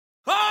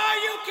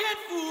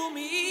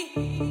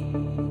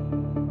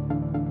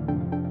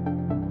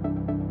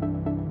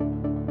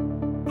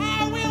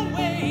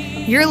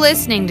You're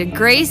listening to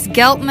Grace,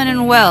 Geltman,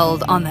 and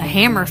Weld on the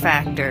Hammer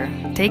Factor.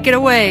 Take it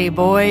away,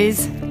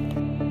 boys. The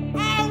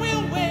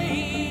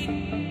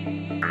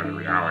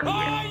reality,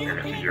 and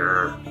if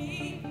you're,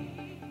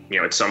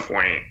 at some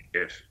point,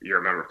 if you're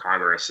a member of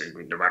Congress,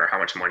 and no matter how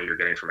much money you're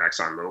getting from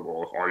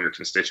ExxonMobil, if all your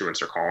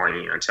constituents are calling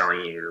you and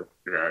telling you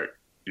that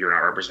you're not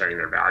representing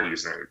their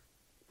values, then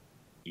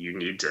you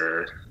need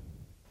to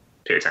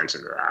pay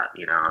attention to that.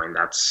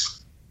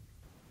 That's,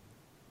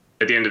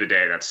 at the end of the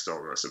day, that's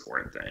still the most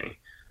important thing.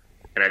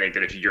 And I think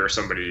that if you're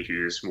somebody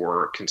who's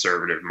more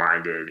conservative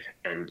minded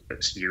and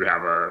you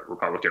have a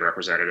Republican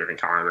representative in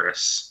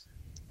Congress,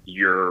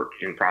 you're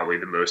in probably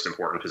the most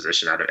important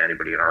position out of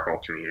anybody in our whole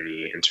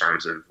community in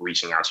terms of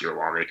reaching out to your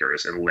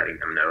lawmakers and letting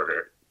them know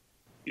that,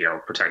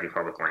 protecting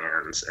public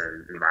lands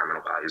and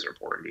environmental values are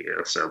important to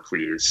you. So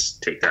please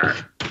take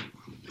that,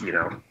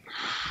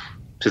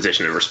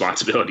 position of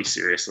responsibility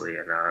seriously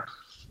and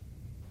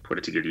put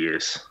it to good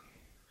use.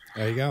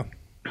 There you go.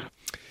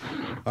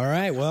 All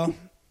right. Well,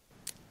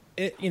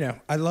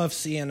 I love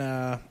seeing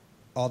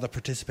all the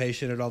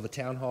participation at all the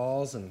town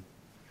halls, and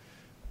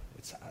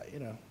it's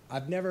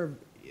the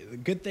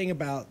good thing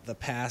about the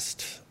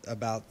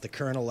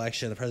current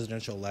election, the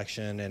presidential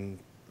election, and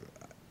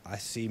I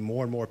see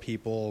more and more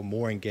people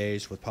more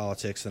engaged with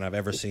politics than I've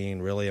ever seen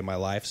really in my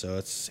life. So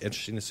it's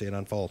interesting to see it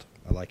unfold.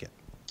 I like it.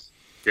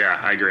 Yeah,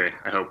 I agree.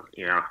 I hope,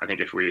 I think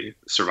if we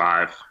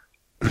survive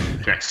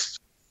the next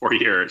 4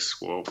 years,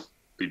 we'll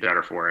be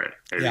better for it.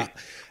 Maybe. Yeah.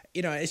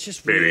 It's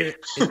just weird.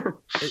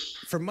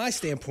 From my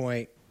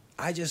standpoint,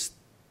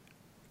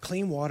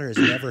 clean water has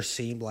never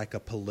seemed like a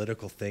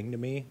political thing to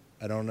me.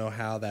 I don't know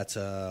how that's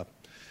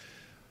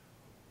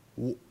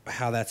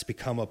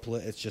become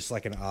it's just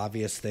like an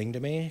obvious thing to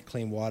me,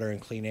 clean water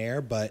and clean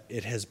air, but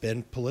it has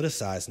been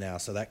politicized now.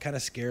 So that kind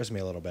of scares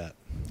me a little bit.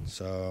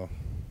 So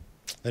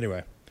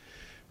anyway,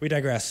 we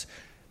digress.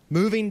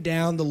 Moving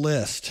down the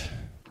list.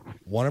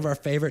 One of our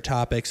favorite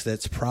topics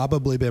that's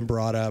probably been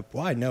brought up,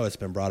 well, I know it's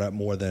been brought up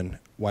more than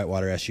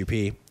Whitewater SUP,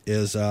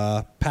 is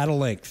paddle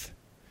length.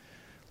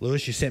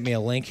 Lewis, you sent me a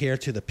link here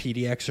to the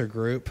PDXer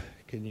group.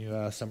 Can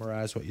you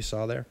summarize what you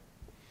saw there?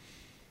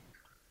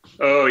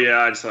 Oh, yeah.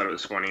 I just thought it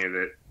was funny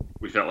that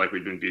we felt like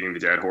we'd been beating the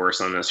dead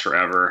horse on this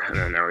forever. And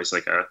then there was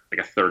like a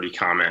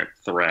 30-comment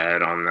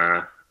thread on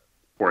the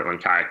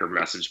Portland Kayaker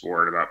message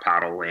board about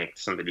paddle length.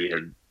 Somebody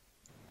had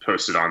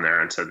posted on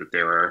there and said that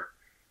they were,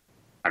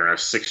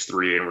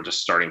 6'3", and we're just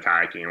starting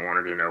kayaking and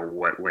wanted to know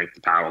what length to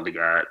paddle to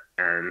get.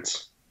 And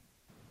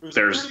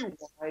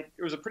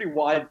it was a pretty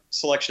wide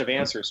selection of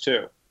answers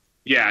too.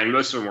 Yeah, and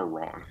most of them were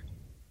wrong.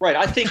 Right.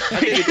 I think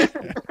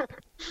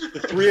the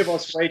three of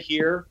us right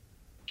here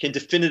can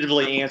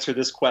definitively answer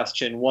this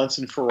question once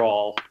and for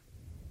all.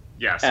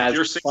 Yes. If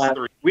you're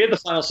 6'3", we have the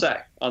final say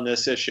on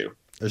this issue.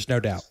 There's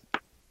no doubt.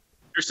 If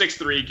you're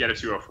 6'3", get a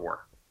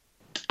 204.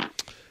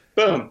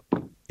 Boom.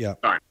 Yeah.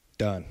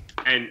 Done.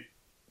 And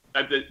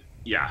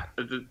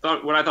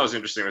what I thought was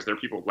interesting was there are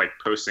people like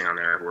posting on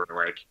there who are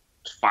like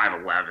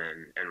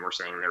 5'11", and we're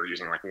saying they were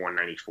using like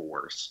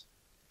 194s.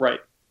 Right.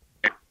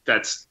 And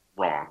that's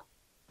wrong.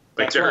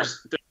 Like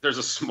there's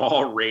a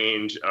small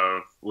range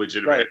of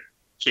legitimate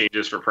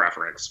changes for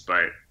preference,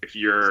 but if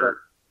you're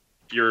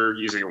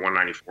using a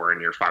 194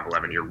 and you're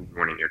 5'11", you're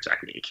ruining your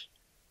technique.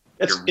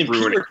 It's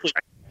empirically.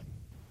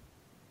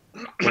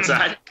 What's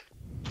that?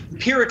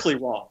 Empirically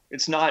wrong.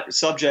 It's not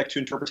subject to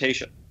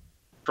interpretation.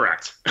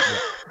 Correct.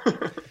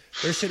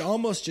 There should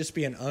almost just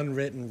be an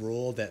unwritten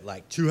rule that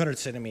like 200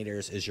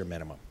 centimeters is your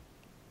minimum.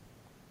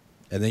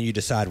 And then you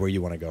decide where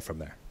you want to go from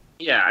there.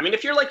 Yeah. I mean,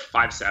 if you're like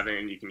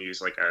 5'7", you can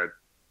use like a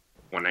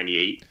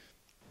 198,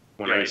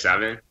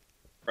 197.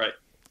 Right.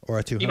 Or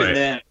a 200.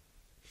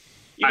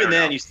 Even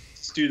then you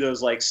do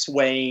those like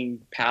swaying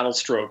paddle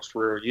strokes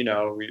where,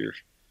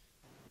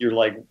 you're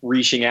like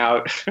reaching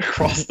out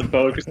across the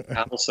boat because the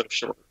paddle's so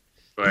short.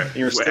 But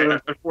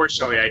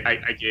unfortunately,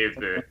 I gave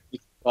the...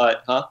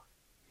 But, huh?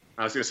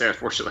 I was going to say,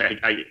 unfortunately,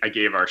 I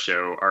gave our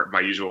show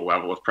my usual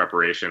level of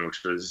preparation,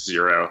 which was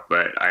 0,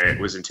 but I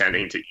was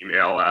intending to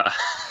email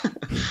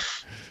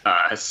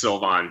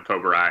Sylvain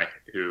Poberai,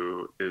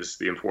 who is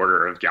the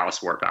importer of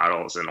Galasport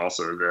paddles and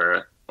also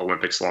the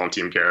Olympic slalom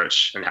team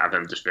coach, and have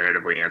him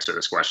definitively answer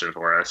this question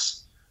for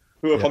us.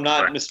 Who, if I'm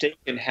not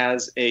mistaken,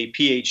 has a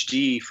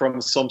PhD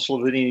from some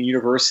Slovenian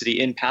university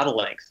in paddle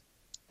length.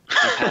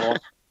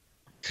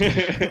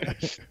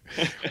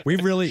 We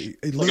really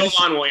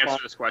Sylvain will answer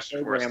this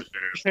question for us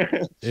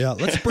definitively. Yeah,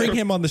 let's bring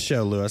him on the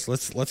show, Lewis.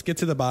 Let's get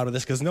to the bottom of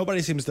this because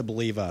nobody seems to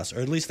believe us, or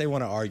at least they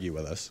want to argue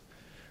with us.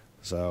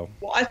 So,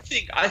 well, I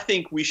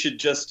think we should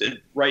just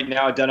right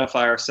now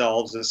identify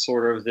ourselves as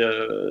sort of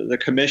the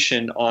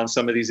commission on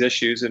some of these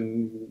issues,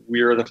 and we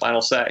are the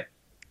final say.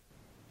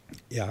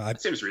 Yeah, that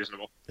seems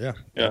reasonable. Yeah,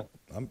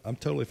 I'm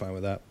totally fine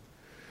with that.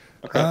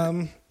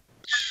 Okay.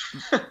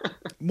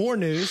 More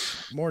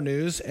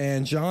news.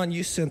 And John,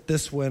 you sent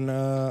this one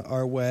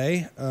our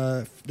way.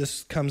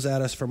 This comes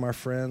at us from our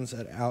friends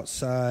at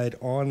Outside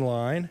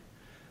Online.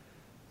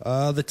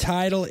 The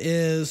title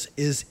is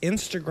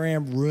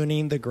Instagram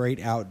ruining the great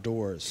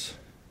outdoors?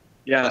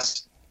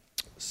 Yes.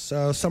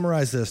 So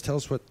summarize this. Tell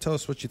us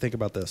what you think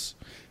about this.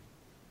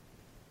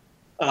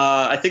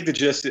 I think the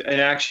gist, and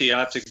actually I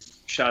have to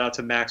shout out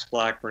to Max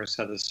Blackburn who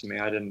said this to me.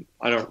 I don't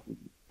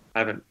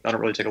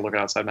really take a look at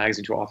Outside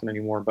Magazine too often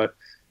anymore, but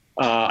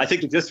I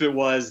think the gist of it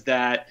was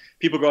that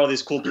people go to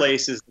these cool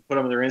places, put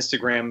them on their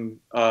Instagram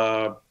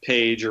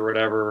page or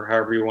whatever,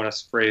 however you want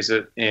to phrase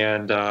it,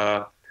 and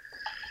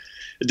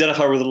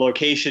identify where the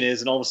location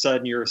is, and all of a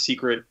sudden your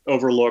secret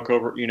overlook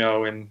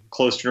in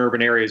close to an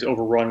urban area is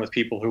overrun with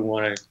people who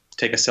want to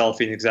take a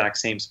selfie in the exact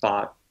same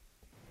spot.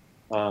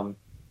 And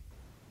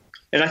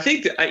I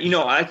think that,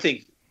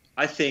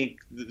 I think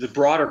the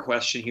broader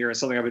question here, and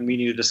something I've been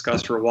meaning to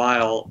discuss for a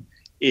while,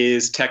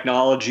 is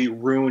technology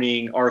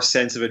ruining our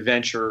sense of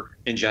adventure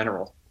in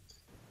general.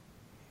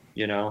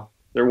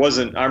 There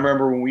wasn't, I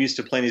remember when we used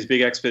to plan these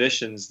big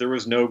expeditions, there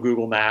was no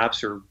Google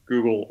Maps or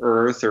Google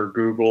Earth or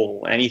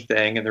Google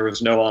anything, and there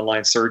was no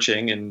online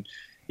searching. And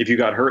if you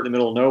got hurt in the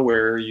middle of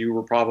nowhere, you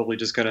were probably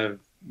just going to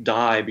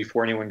die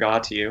before anyone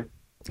got to you,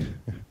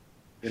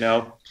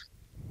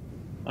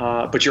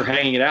 but you're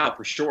hanging it out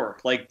for sure.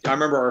 Like, I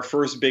remember our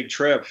first big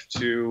trip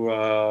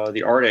to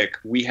the Arctic,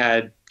 we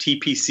had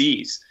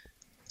TPCs,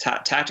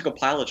 tactical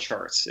pilot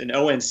charts, and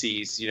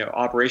ONCs,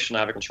 operational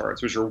navigational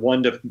charts, which are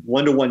 1 to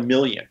 1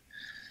 million.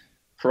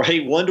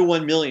 Right, 1 to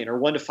 1 million or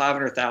 1 to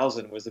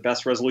 500,000 was the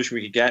best resolution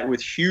we could get,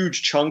 with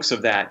huge chunks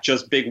of that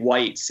just big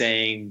white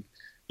saying,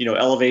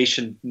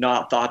 elevation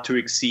not thought to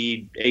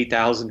exceed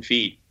 8,000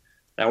 feet.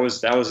 That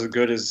was as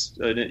good as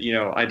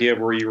idea of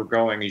where you were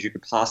going as you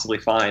could possibly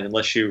find,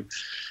 unless you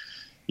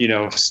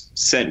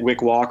sent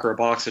Wick Walker a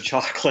box of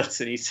chocolates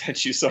and he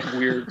sent you some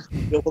weird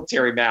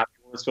military map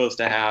you weren't supposed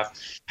to have.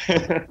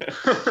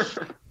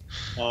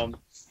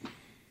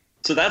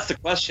 So that's the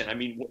question. I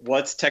mean,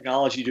 what's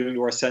technology doing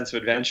to our sense of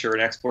adventure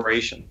and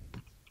exploration?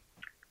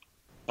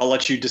 I'll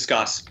let you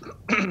discuss.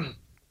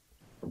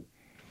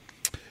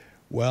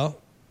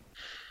 Well,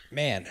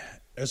 man,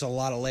 there's a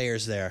lot of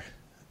layers there.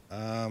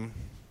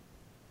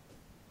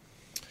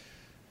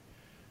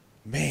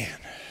 Man,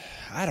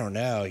 I don't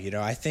know.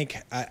 I think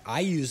I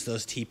use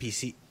those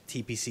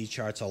TPC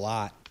charts a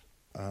lot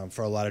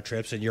for a lot of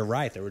trips. And you're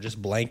right. There were just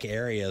blank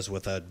areas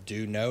with a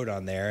due note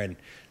on there. And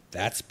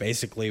that's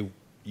basically,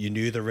 you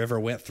knew the river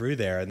went through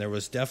there. And there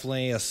was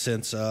definitely a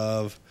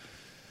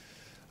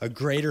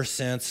greater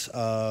sense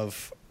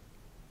of,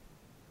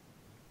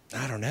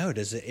 I don't know.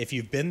 If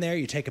you've been there,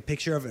 you take a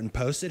picture of it and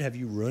post it. Have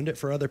you ruined it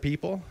for other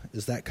people?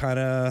 Is that kind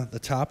of the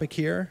topic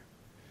here?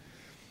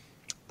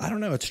 I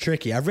don't know. It's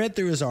tricky. I've read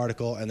through his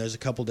article, and there's a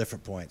couple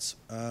different points.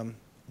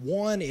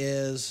 One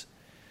is,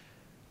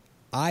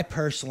 I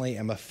personally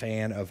am a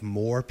fan of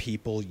more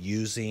people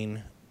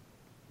using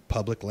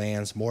public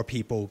lands, more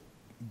people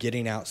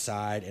getting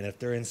outside, and if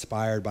they're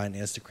inspired by an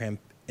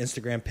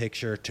Instagram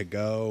picture to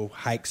go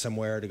hike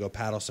somewhere, to go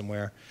paddle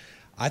somewhere,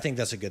 I think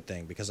that's a good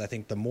thing, because I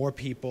think the more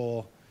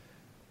people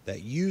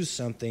that use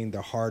something,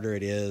 the harder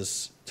it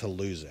is to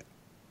lose it.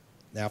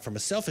 Now, from a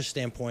selfish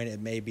standpoint, it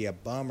may be a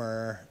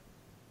bummer,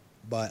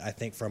 but I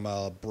think from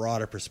a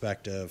broader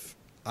perspective,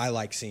 I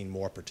like seeing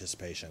more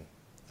participation,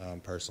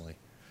 personally.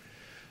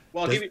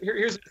 Well,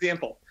 here's an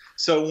example.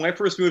 So when I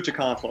first moved to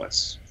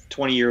Confluence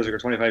 20 years ago,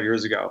 25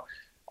 years ago,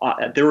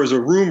 there was a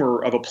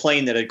rumor of a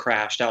plane that had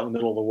crashed out in the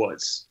middle of the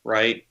woods,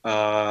 right?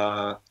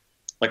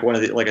 Like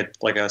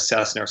a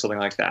Cessna or something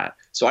like that.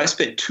 So I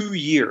spent 2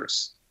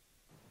 years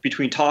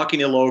between talking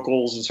to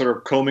locals and sort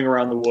of combing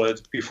around the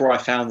woods before I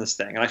found this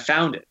thing, and I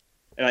found it.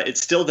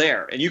 It's still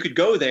there, and you could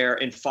go there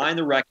and find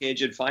the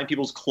wreckage and find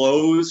people's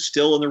clothes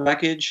still in the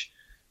wreckage,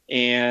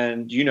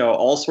 and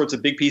all sorts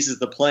of big pieces of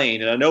the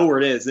plane. And I know where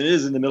it is. And it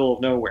is in the middle of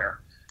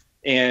nowhere.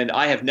 And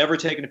I have never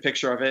taken a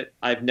picture of it.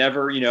 I've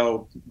never,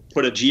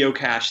 put a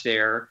geocache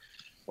there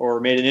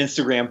or made an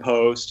Instagram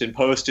post and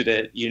posted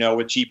it,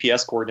 with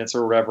GPS coordinates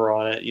or whatever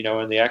on it,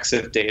 and the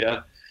EXIF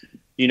data.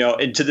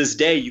 And to this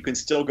day, you can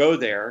still go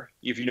there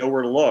if you know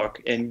where to look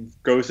and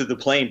go through the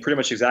plane pretty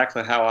much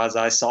exactly as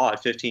I saw it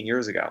 15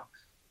 years ago.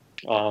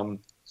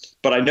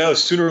 But I know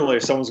sooner or later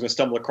someone's going to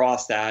stumble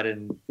across that,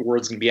 and the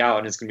word's going to be out,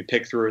 and it's going to be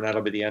picked through, and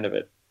that'll be the end of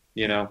it.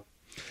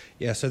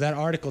 Yeah. So that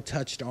article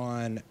touched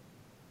on,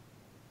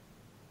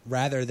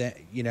 rather than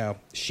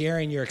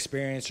sharing your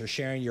experience or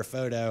sharing your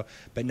photo,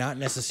 but not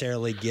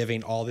necessarily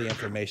giving all the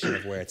information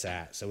of where it's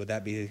at. So would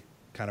that be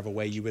kind of a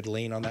way you would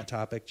lean on that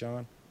topic,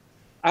 John?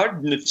 I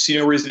would see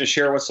no reason to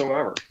share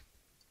whatsoever.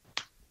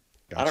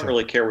 Gotcha. I don't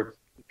really care what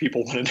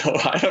people want to know.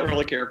 I don't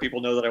really care if people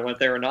know that I went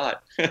there or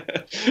not.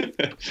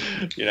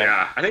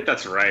 Yeah, I think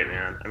that's right,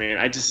 man. I mean,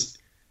 I just,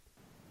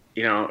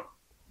 I don't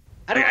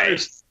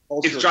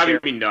it's driving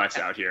me nuts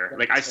out here.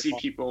 Like, I see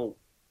people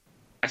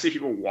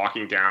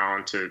walking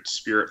down to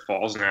Spirit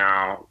Falls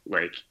now.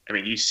 Like, I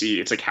mean,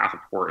 it's like half of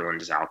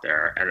Portland is out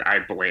there, and I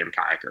blame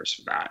kayakers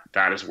for that.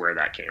 That is where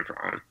that came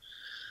from.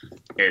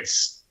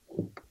 It's,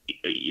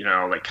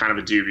 like kind of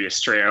a dubious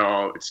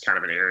trail. It's kind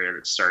of an area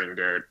that's starting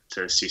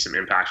to see some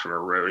impact from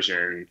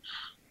erosion.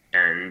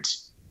 And,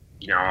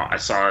 I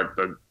saw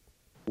the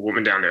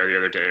woman down there the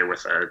other day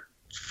with a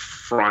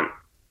front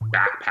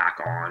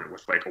backpack on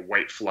with like a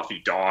white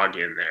fluffy dog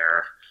in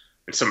there,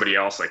 and somebody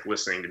else like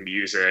listening to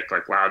music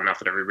like loud enough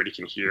that everybody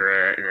can hear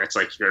it, and it's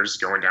like they're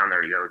just going down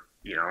there to go,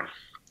 you know,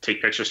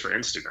 take pictures for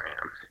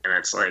Instagram, and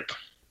it's like,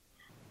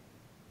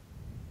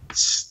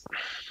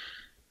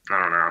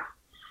 I don't know.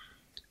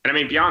 And I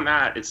mean, beyond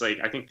that, it's like,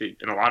 I think that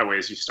in a lot of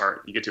ways you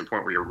get to a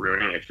point where you're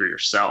ruining it for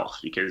yourself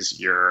because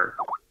you're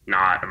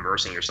not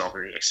immersing yourself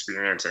in the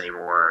experience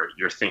anymore.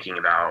 You're thinking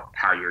about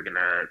how you're going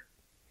to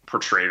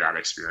portray that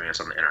experience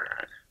on the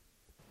internet.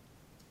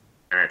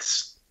 And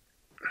it's,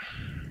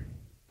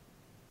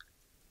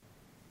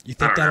 You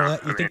think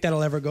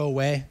that'll ever go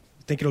away?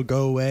 You think it'll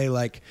go away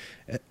like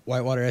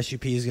Whitewater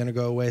SUP is going to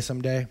go away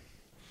someday?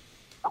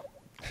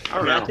 I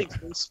don't know. I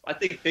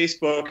think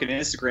Facebook and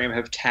Instagram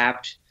have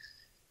tapped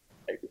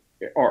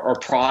or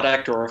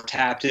product or have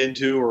tapped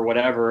into or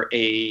whatever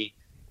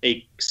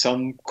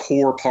some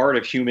core part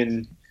of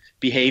human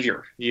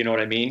behavior. You know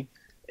what I mean?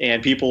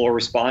 And people are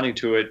responding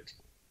to it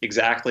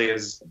exactly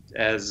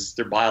as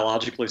they're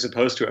biologically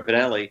supposed to,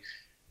 evidently.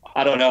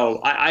 I don't know.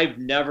 I've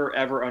never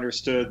ever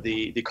understood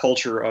the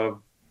culture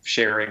of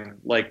sharing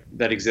like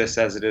that exists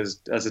as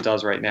it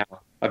does right now.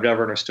 I've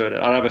never understood it.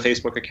 I don't have a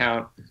Facebook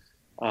account.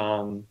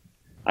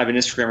 I have an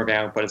Instagram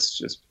account, but it's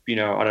just, you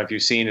know, I don't know if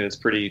you've seen it. It's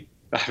pretty.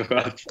 I have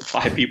about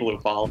 5 people who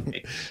follow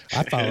me.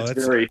 I follow it.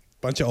 It's a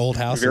bunch of old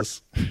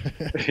houses.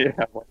 Yeah,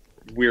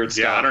 weird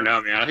stuff. Yeah, I don't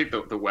know, man. I think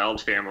the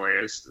Weld family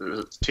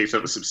takes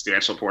up a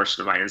substantial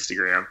portion of my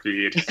Instagram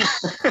feed.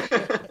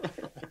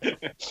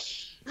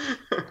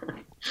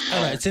 I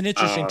don't know, it's an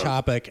interesting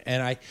topic,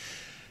 and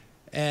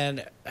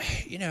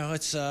you know,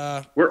 it's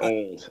we're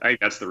old. I think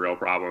that's the real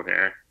problem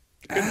here.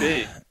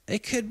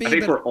 It could be. I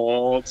think we're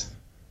old,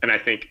 and I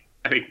think,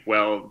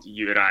 well,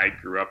 you and I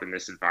grew up in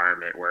this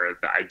environment where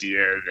the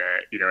idea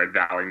that, you know, at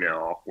Valley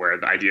Mill, where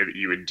the idea that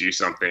you would do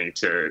something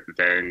to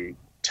then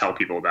tell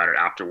people about it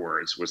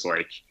afterwards was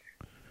like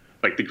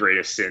the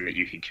greatest sin that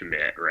you could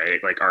commit,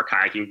 right? Like our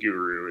kayaking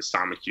guru is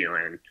Tom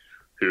McEwen,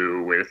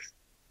 who with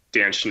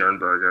Dan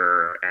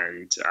Schnernberger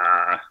and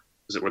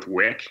was it with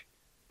Wick,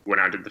 went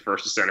out and did the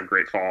first ascent of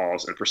Great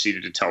Falls and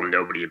proceeded to tell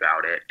nobody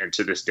about it, and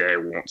to this day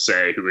won't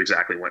say who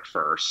exactly went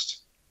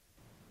first.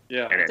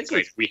 Yeah, and it's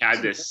like we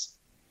had this.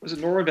 Was it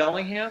Norman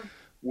Bellingham?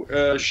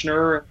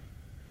 Schnur?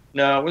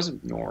 No, it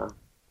wasn't Norm.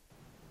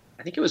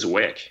 I think it was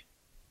Wick.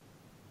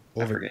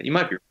 I forget. You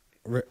might be.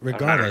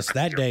 Regardless,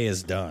 that day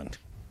is done.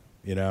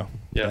 You know?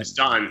 Yeah, it's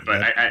done.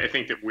 But I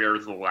think that we're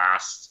the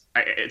last.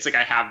 It's like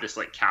I have this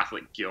like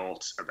Catholic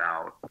guilt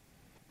about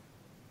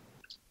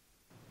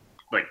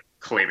like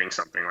claiming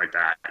something like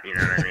that. You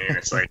know what I mean?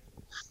 It's like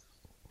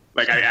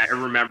I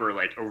remember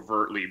like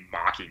overtly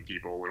mocking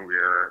people when we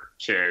were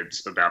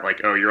kids about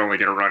like, oh, you're only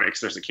going to run it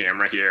because there's a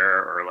camera here,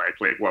 or like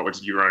what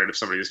would you run it if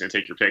somebody was going to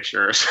take your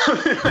picture or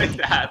something like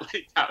that.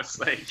 Like that was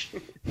like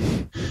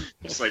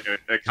just like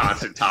a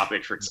constant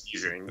topic for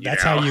teasing.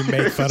 That's how you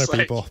made fun of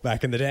people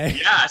back in the day.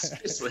 Yeah,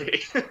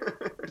 seriously.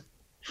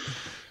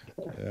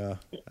 Yeah,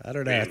 I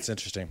don't know. It's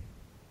interesting.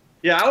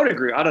 Yeah, I would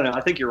agree. I don't know.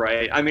 I think you're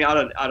right. I mean, I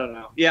don't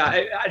know. Yeah,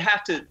 I'd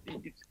have to.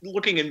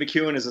 Looking at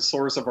McEwen as a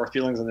source of our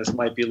feelings on this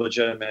might be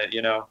legitimate.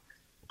 You know,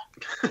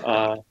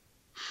 I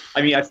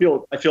mean, I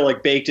feel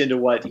like baked into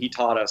what he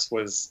taught us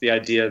was the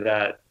idea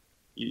that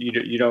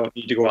you don't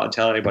need to go out and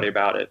tell anybody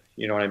about it.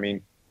 You know what I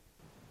mean?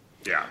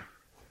 Yeah.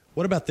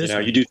 What about this? You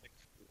know, you do.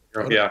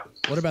 Yeah.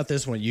 What about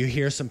this one? You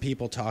hear some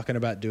people talking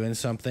about doing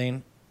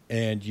something,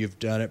 and you've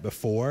done it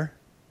before.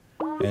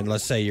 And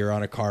let's say you're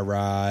on a car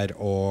ride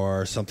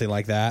or something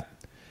like that,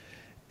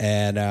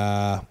 and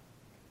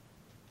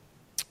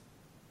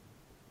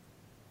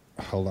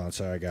hold on,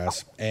 sorry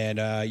guys.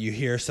 And you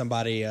hear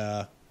somebody,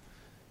 you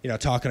know,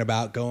 talking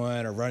about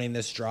going or running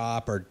this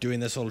drop or doing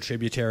this little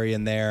tributary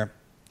in there,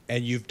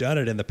 and you've done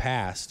it in the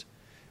past.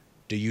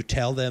 Do you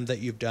tell them that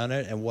you've done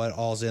it and what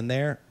all's in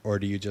there, or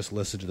do you just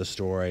listen to the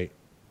story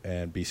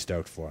and be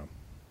stoked for them?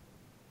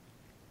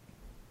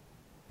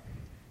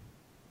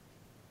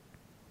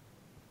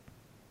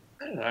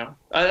 I don't know.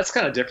 That's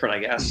kind of different, I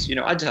guess. You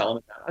know, I'd tell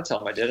him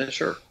I did it.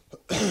 Sure.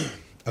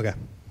 Okay.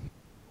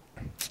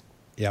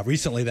 Yeah,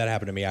 recently that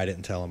happened to me. I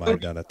didn't tell him I'd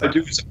done it, though.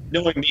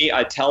 Knowing me,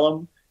 I'd tell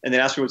him and then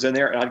ask me what's in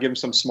there, and I'd give him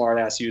some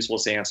smart-ass,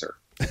 useless answer.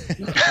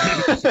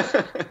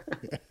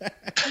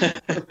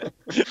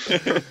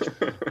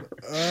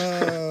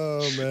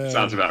 Oh, man.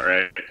 Sounds about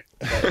right.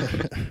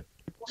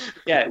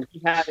 Yeah,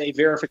 we had a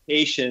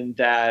verification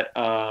that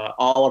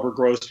Oliver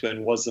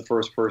Grossman was the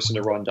first person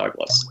to run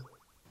Douglas.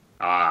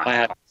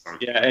 Awesome.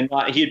 Yeah, and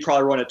he'd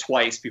probably run it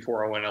twice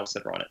before anyone else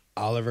had run it.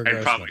 Oliver Grossman.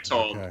 And probably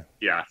told,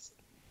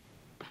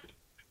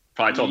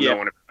 probably told no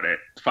one about it.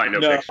 Probably no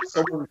pictures.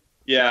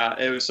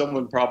 It was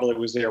someone probably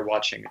was there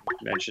watching and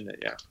mentioned it.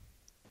 Yeah,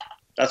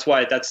 that's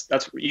why that's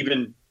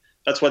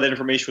why that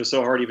information was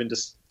so hard even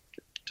just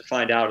to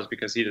find out, is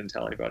because he didn't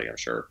tell anybody. I'm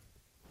sure.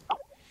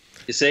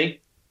 You see,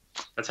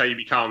 that's how you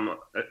become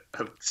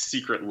a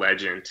secret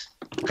legend.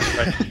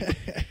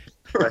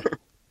 Right.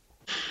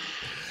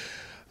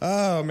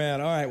 Oh,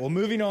 man. All right. Well,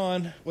 moving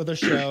on with the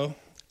show.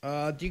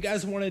 Do you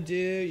guys want to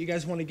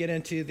get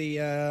into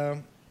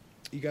the?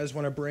 You guys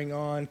want to bring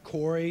on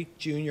Corey,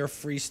 Junior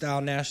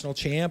Freestyle National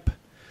Champ?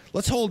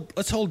 Let's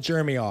hold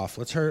Jeremy off.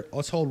 Let's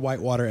hold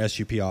Whitewater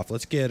SUP off.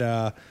 Let's get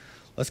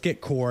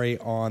Corey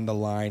on the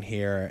line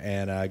here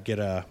and get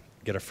a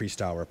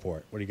freestyle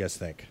report. What do you guys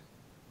think?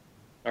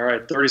 All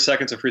right, 30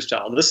 seconds of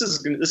freestyle. This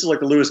is like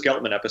the Lewis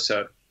Geltman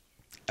episode.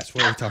 That's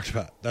what we talked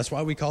about. That's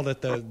why we called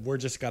it the "We're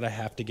just gotta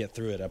have to get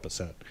through it"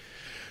 episode.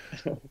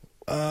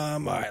 All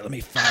right, let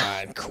me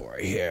find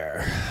Corey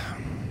here.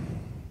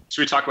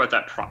 Should we talk about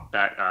that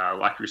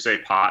La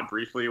Crusade pot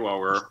briefly while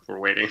we're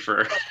waiting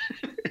for?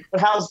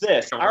 But how's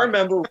this? I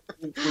remember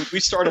when we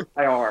started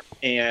IR,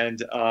 and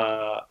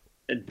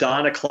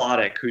Donna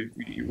Klodek, who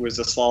was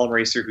a slalom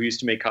racer who used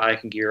to make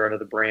kayaking gear under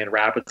the brand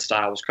Rapid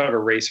Style, was kind of a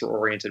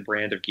racer-oriented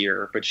brand of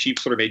gear, but she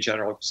sort of made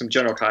some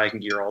general kayaking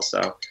gear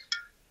also.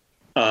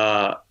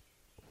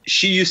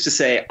 She used to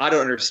say, "I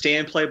don't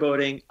understand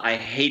playboating. I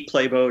hate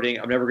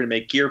playboating. I'm never going to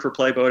make gear for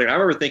playboating." I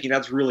remember thinking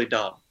that's really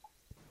dumb,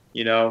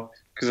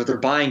 because if they're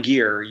buying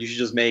gear, you should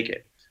just make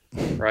it,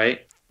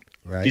 right?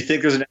 Right. Do you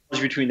think there's an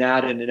analogy between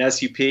that and an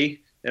SUP?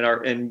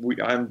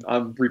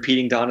 I'm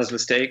repeating Donna's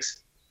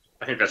mistakes.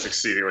 I think that's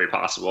exceedingly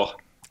possible.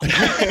 I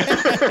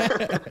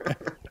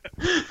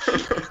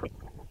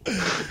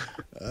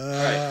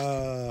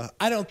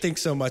don't think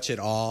so much at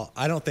all.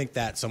 I don't think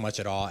that so much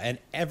at all. And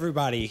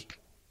everybody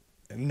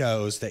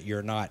knows that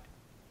you're not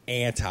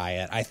anti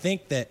it. I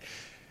think that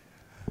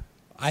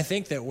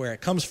where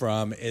it comes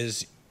from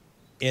is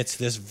it's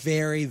this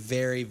very,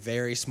 very,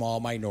 very small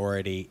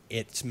minority.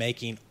 It's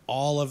making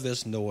all of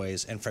this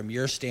noise, and from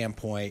your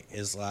standpoint,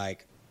 is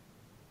like,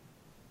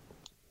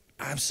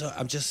 I'm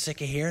just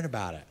sick of hearing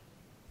about it.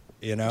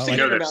 I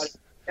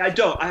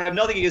have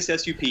nothing against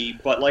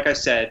SUP, but like I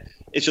said,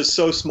 it's just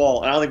so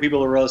small, and I don't think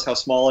people realize how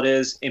small it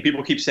is. And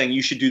people keep saying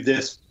you should do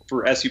this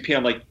for SUP.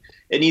 I'm like,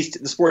 the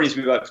sport needs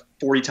to be about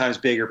 40 times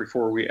bigger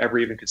before we ever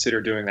even consider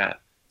doing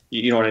that.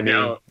 You know what I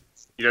mean?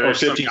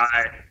 There's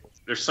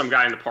some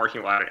guy in the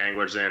parking lot at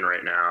Anglers Inn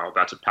right now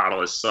about to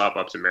paddle his sup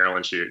up to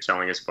Maryland Chute,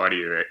 telling his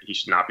buddy that he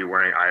should not be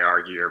wearing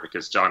IR gear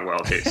because John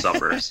Weld hates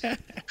suppers. I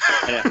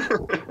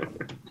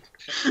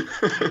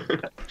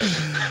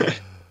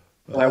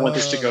want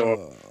this to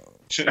go.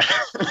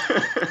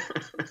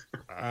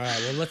 All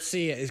right. Well, let's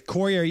see.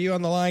 Corey, are you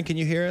on the line? Can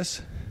you hear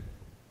us?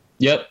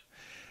 Yep.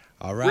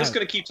 All right. We're just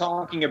going to keep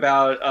talking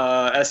about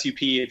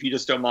SUP if you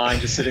just don't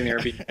mind just sitting there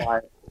and being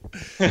quiet.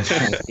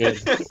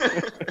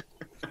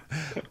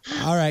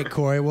 All right,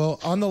 Corey. Well,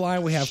 on the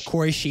line we have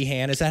Corey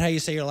Sheehan. Is that how you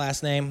say your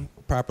last name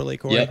properly,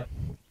 Corey? Yep.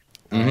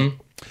 Mm-hmm. Right.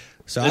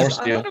 So I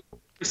thought it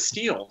was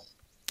Steele.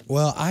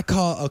 Well,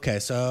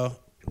 so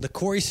the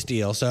Corey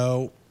Steele.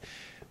 So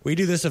we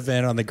do this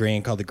event on the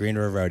green called the Green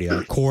River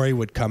Rodeo. Corey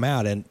would come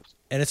out and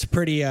it's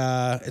pretty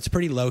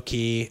low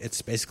key.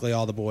 It's basically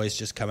all the boys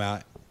just come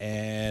out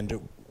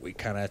and we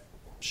kind of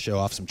show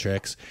off some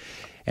tricks,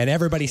 and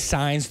everybody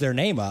signs their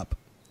name up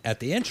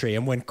at the entry.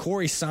 And when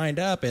Corey signed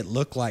up, it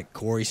looked like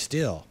Corey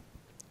Steele,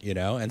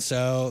 and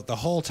so the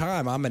whole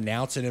time I'm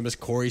announcing him as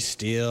Corey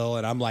Steele,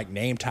 and I'm like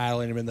name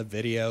titling him in the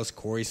videos,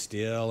 Corey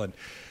Steele. And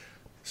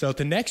so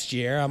the next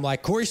year I'm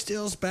like, Corey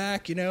Steele's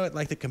back, at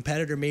like the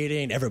competitor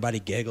meeting, everybody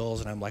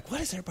giggles, and I'm like,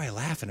 what is everybody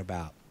laughing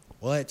about?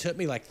 Well, it took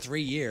me like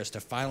 3 years to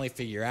finally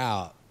figure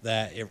out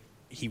that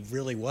he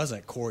really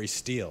wasn't Corey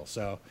Steele.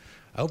 So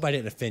I hope I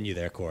didn't offend you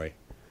there, Corey.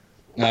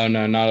 No,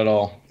 not at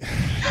all.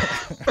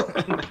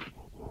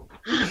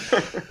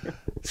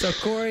 So,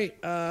 Corey,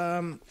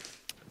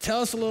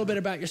 tell us a little bit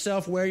about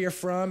yourself, where you're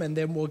from, and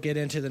then we'll get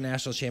into the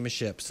national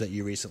championships that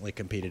you recently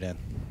competed in.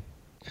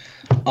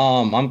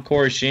 I'm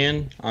Corey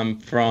Sheehan. I'm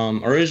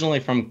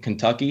originally from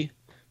Kentucky,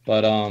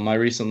 but I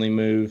recently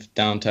moved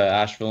down to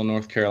Asheville,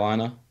 North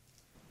Carolina.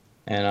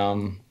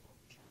 And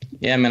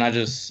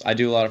I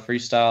do a lot of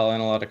freestyle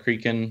and a lot of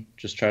creeking,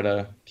 just try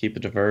to keep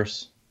it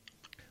diverse.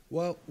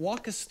 Well,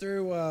 walk us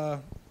through.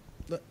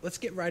 Let's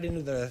get right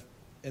into the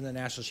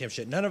national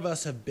championship. None of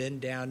us have been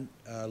down.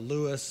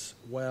 Lewis,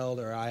 Weld,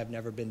 or I have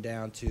never been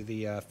down to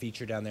the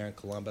feature down there in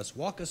Columbus.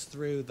 Walk us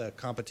through the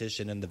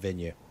competition and the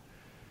venue.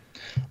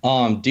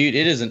 Dude,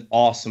 it is an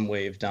awesome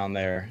wave down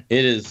there.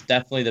 It is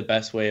definitely the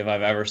best wave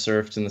I've ever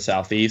surfed in the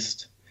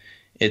Southeast.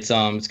 It's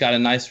got a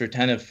nice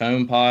retentive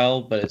foam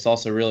pile, but it's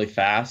also really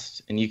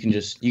fast, and you can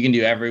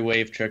do every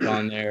wave trick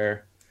on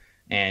there,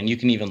 and you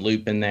can even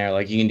loop in there.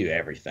 Like, you can do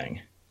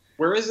everything.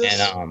 Where is this?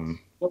 And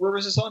what river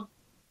is this on?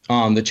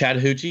 The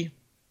Chattahoochee.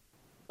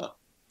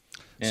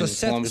 So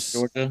Columbus,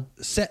 Georgia.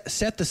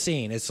 Set the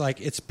scene.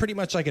 It's pretty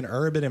much like an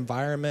urban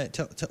environment.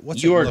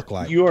 What's it look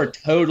like? You are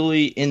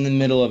totally in the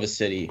middle of a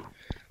city.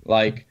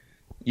 Like,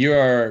 you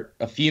are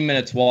a few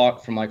minutes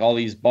walk from like all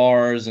these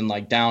bars and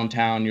like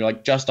downtown. You're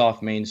like just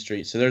off Main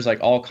Street. So there's like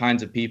all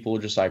kinds of people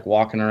just like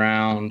walking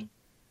around,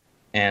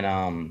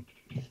 and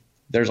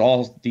there's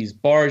all these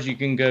bars you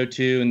can go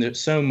to, and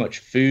there's so much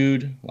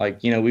food.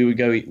 Like, we would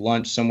go eat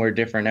lunch somewhere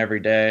different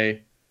every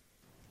day.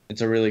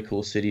 It's a really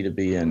cool city to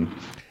be in.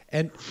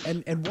 And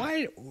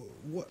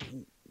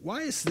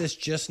Why is this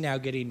just now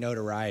getting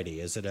notoriety?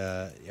 Is it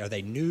are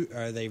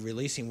they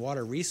releasing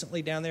water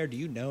recently down there? Do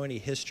you know any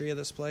history of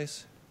this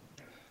place?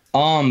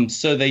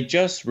 So they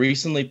just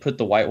recently put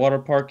the Whitewater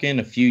Park in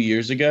a few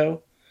years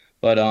ago,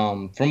 but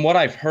from what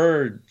I've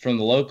heard from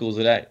the locals,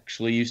 it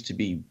actually used to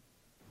be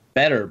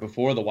better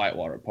before the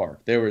Whitewater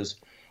Park. There was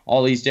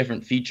all these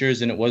different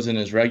features and it wasn't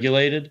as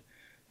regulated.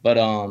 But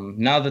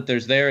now that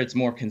there's there, it's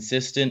more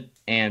consistent,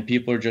 and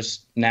people are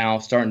just now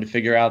starting to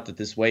figure out that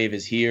this wave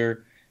is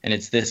here and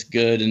it's this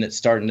good, and it's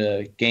starting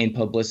to gain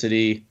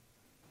publicity.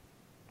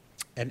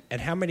 And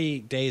how many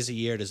days a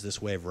year does this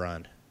wave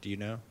run? Do you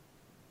know?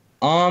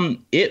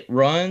 It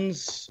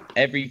runs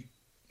every.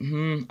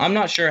 I'm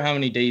not sure how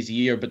many days a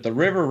year, but the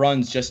river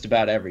runs just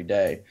about every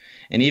day.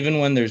 And even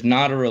when there's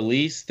not a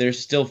release, there's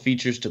still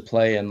features to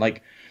play in.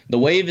 Like, the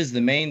wave is the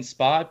main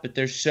spot, but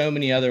there's so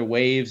many other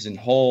waves and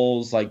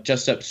holes, like,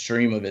 just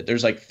upstream of it.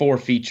 There's, like, 4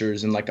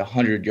 features and, like,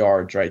 100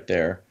 yards right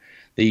there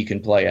that you can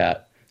play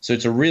at. So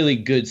it's a really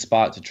good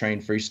spot to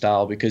train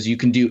freestyle because you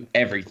can do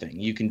everything.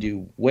 You can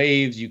do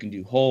waves, you can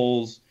do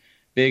holes,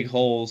 big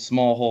holes,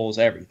 small holes,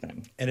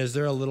 everything. And is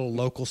there a little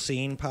local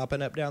scene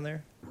popping up down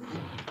there?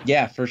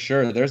 Yeah, for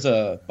sure. There's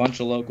a bunch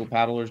of local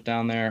paddlers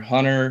down there.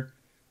 Hunter,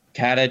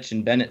 Kadich,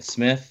 and Bennett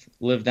Smith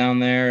live down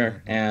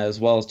there,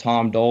 as well as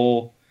Tom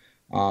Dole.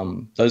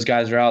 Those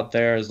guys are out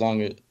there as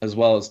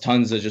well as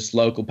tons of just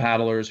local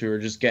paddlers who are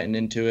just getting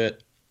into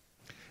it.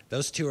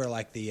 Those two are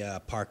like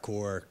the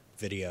parkour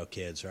video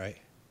kids, right?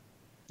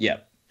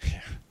 Yep.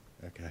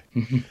 Okay.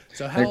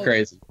 So they're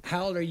crazy.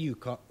 How old are you,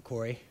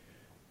 Corey?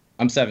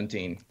 I'm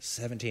 17.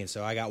 17.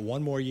 So I got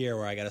one more year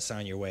where I got to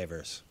sign your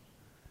waivers.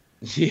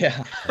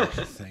 Yeah. Oh,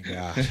 thank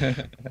God.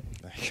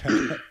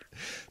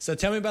 So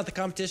tell me about the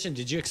competition.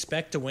 Did you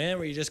expect to win?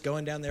 Were you just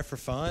going down there for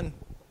fun?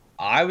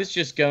 I was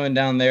just going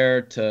down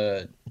there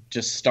to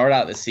just start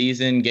out the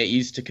season, get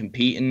used to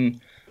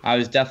competing. I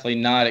was definitely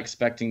not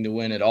expecting to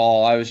win at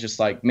all. I was just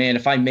like, man,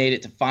 if I made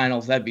it to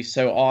finals, that'd be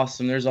so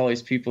awesome. There's all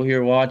these people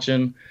here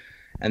watching.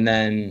 And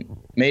then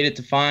made it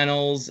to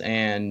finals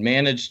and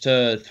managed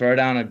to throw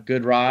down a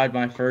good ride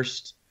my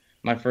first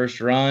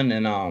run.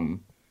 And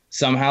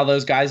somehow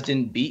those guys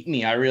didn't beat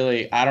me.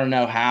 I don't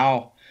know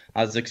how.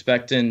 I was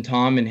expecting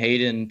Tom and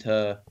Hayden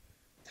to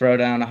throw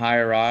down a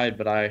higher ride,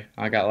 but I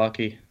got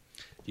lucky.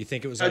 Do you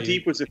think it was how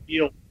deep was the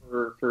field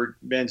for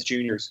men's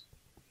juniors?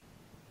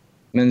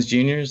 Men's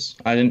juniors?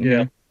 I didn't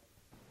know.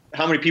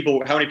 How many people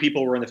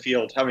were in the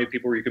field? How many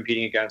people were you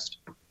competing against?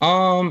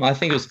 I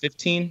think it was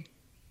 15.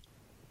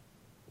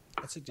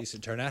 That's a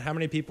decent turnout. How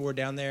many people were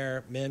down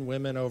there, men,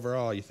 women,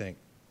 overall, you think?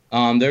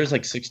 There's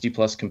like 60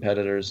 plus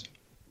competitors.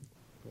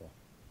 Cool.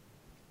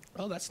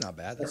 Oh, that's not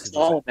bad. That's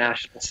all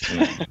nationals.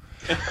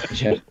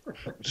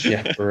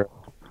 Yeah, for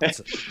real.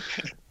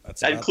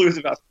 That includes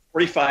about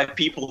 45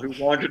 people who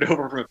wandered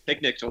over from a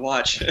picnic to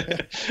watch.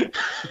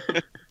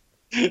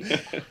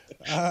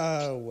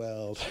 Oh,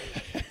 well.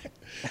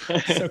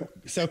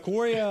 So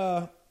Corey,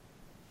 how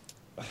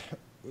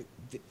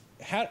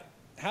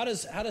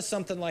does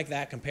something like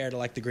that compare to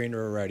like the Green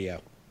River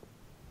Rodeo?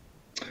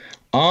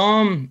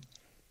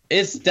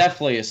 It's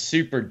definitely a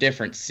super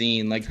different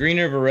scene. Like, Green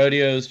River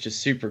Rodeo is just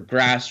super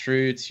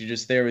grassroots. You're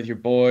just there with your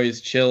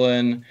boys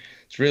chilling.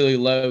 It's really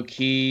low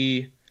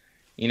key.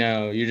 You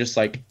know, you're just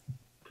like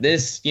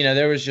this. You know,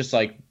 there was just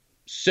like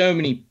so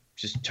many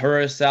just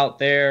tourists out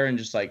there, and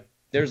just like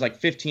there's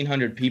like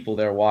 1,500 people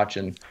there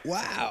watching.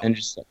 Wow. And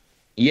just like,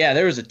 yeah,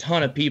 there was a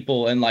ton of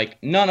people, and like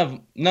none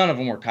of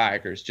them were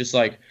kayakers. Just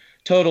like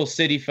total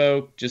city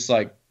folk, just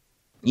like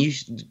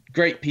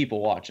great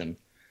people watching.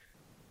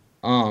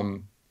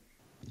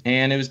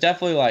 And it was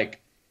definitely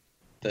like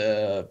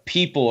the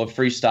people of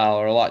freestyle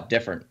are a lot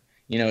different.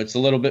 You know, it's a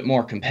little bit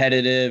more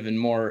competitive and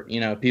more, you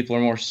know, people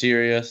are more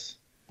serious.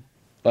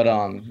 But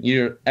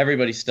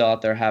everybody's still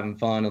out there having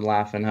fun and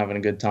laughing, having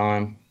a good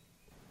time.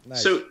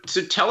 Nice. So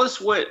tell us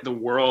what the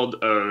world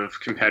of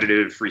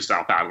competitive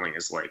freestyle paddling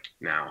is like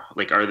now.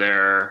 Like,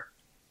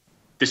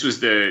 this was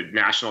the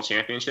national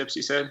championships,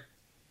 you said?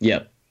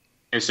 Yep.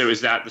 And so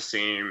is that the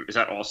same? Is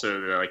that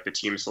also the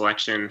team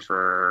selection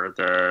for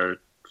the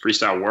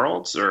freestyle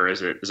worlds, or is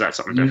that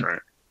something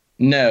different?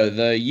 No,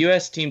 the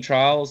U.S. team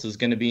trials is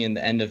going to be in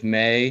the end of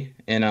May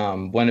in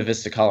Buena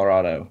Vista,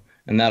 Colorado,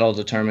 and that'll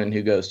determine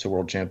who goes to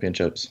World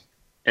Championships.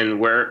 And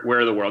where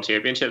are the World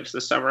Championships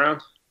this time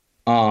around?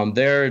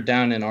 They're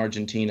down in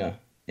Argentina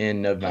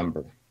in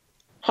November.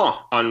 Huh?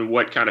 On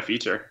what kind of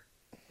feature?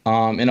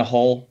 In a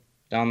hole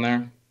down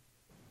there.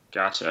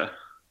 Gotcha.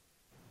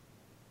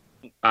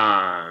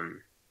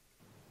 And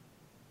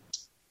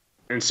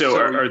so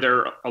are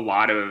there a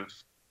lot of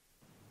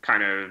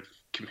kind of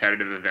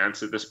competitive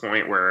events at this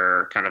point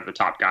where kind of the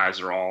top guys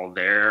are all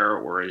there,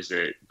 or is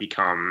it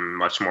become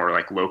much more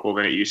like local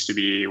than it used to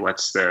be?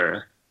 What's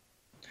the...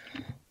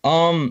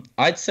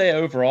 I'd say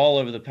overall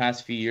over the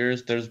past few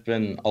years, there's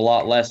been a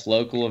lot less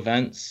local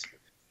events.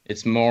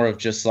 It's more of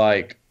just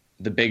like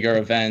the bigger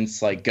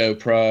events like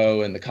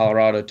GoPro and the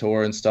Colorado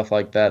Tour and stuff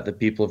like that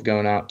people have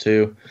gone out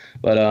to.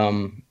 But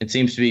it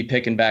seems to be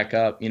picking back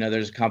up. You know,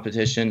 there's a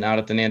competition out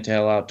at the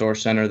Nantahala Outdoor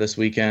Center this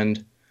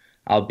weekend.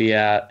 I'll be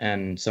at,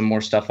 and some more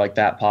stuff like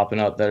that popping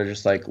up that are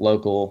just like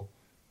local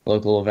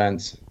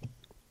events.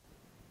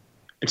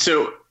 And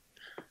so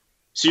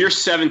you're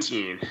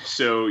 17.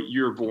 So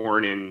you were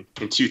born in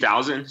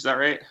 2000. Is that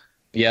right?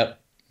 Yep.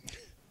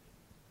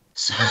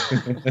 So,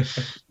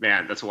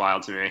 man, that's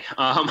wild to me.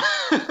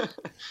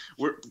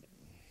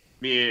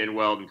 Me and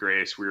Weld and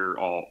Grace, we're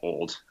all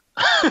old.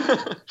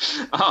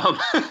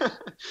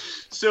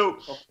 So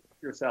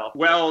yourself.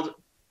 Weld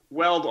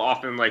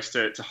often likes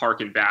to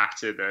harken back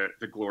to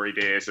the glory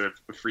days of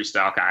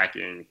freestyle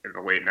kayaking in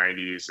the late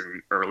 90s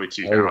and early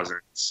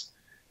 2000s,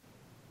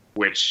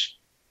 which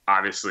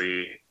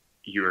obviously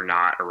you were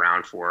not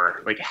around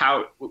for. Like,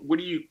 what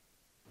do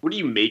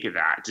you make of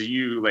that? Do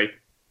you like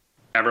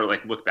ever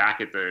like look back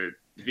at the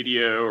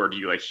video, or do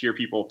you like hear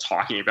people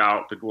talking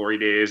about the glory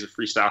days of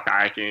freestyle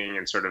kayaking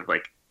and sort of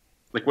like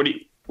what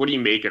do you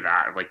make of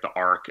that, of like the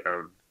arc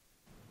of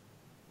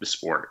the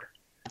sport?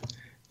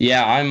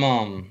 Yeah,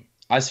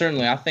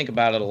 I think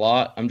about it a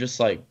lot. I'm just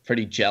like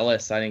pretty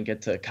jealous I didn't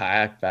get to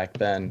kayak back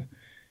then.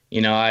 You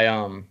know,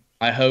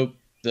 I hope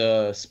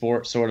the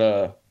sport sort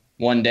of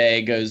one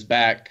day goes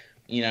back,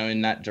 you know,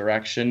 in that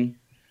direction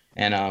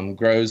and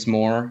grows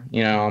more.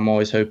 You know, I'm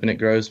always hoping it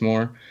grows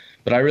more.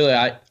 But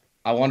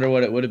I wonder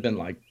what it would have been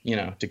like, you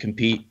know, to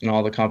compete in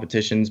all the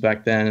competitions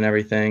back then and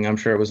everything. I'm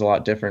sure it was a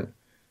lot different,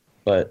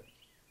 but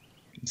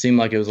it seemed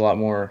like it was a lot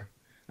more,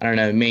 I don't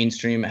know,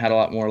 mainstream. It had a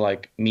lot more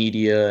like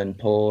media and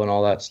pull and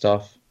all that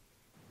stuff.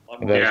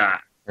 Yeah.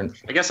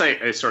 I guess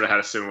I sort of had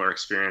a similar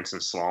experience in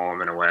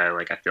slalom in a way.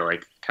 Like, I feel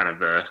like kind of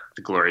the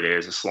glory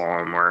days of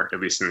slalom, or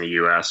at least in the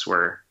U.S.,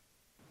 were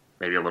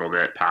maybe a little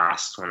bit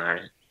past when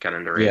I got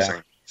into racing.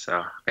 Yeah. So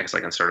I guess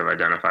I can sort of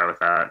identify with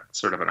that. It's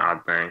sort of an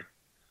odd thing.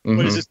 Mm-hmm.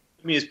 What is this?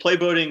 I mean, is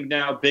playboating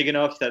now big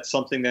enough that's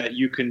something that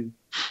you can?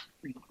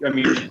 I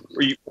mean,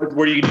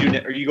 what are you going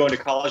to do? Are you going to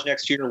college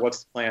next year, or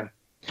what's the plan?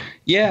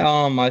 Yeah,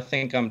 I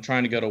think I'm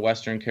trying to go to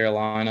Western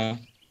Carolina,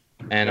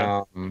 and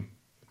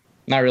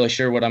not really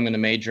sure what I'm going to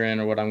major in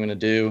or what I'm going to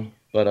do,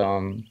 but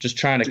just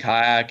trying to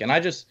kayak, and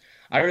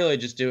I really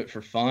just do it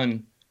for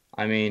fun.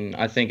 I mean,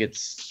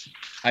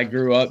 I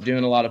grew up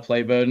doing a lot of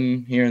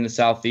playboating here in the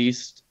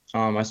Southeast.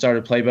 I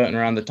started playboating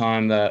around the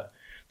time that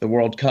the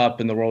World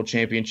Cup and the World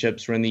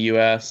Championships were in the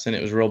U.S., and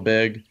it was real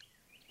big.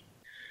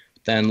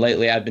 Then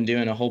lately I've been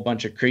doing a whole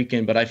bunch of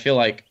creeking, but I feel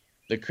like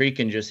the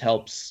creeking just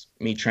helps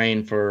me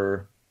train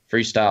for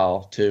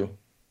freestyle too.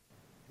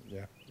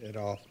 Yeah, it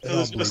all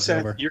bleeds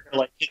over. You're going to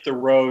like hit the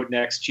road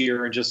next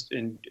year and just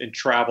and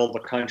travel the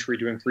country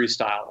doing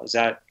freestyle. Is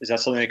that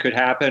something that could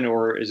happen,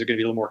 or is it going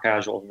to be a little more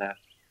casual than that?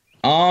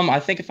 I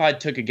think if I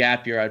took a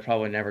gap year, I'd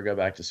probably never go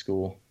back to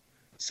school.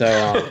 So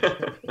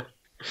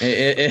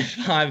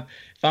if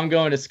I'm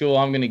going to school,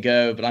 I'm going to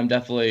go, but I'm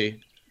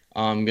definitely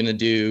going to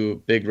do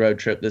big road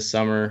trip this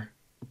summer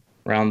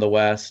around the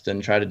West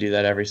and try to do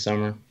that every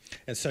summer.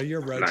 And so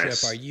your road trip,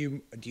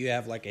 do you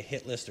have like a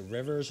hit list of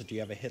rivers, or do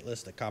you have a hit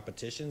list of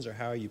competitions, or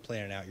how are you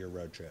planning out your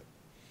road trip?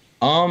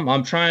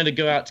 I'm trying to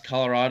go out to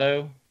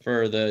Colorado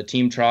for the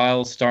team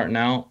trials starting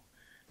out,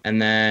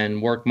 and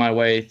then work my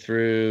way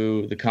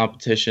through the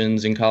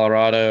competitions in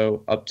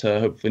Colorado up to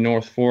hopefully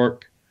North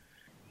Fork,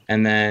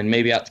 and then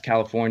maybe out to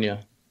California.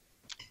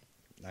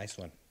 Nice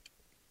one.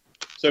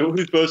 So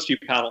whose boats do you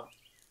paddle?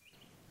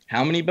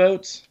 How many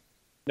boats?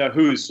 No,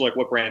 whose, like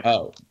what brand?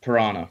 Oh,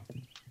 Piranha.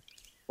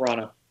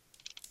 Piranha.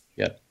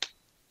 Yep.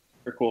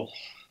 Very cool.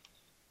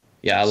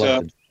 Yeah, I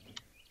love it.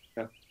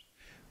 Yeah.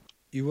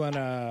 You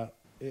wanna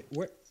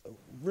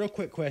real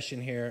quick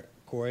question here,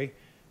 Corey.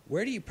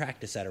 Where do you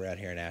practice at around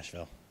here in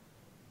Asheville?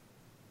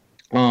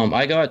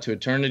 I go out to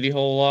Eternity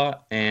Hole a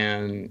lot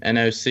and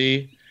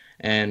NOC,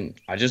 and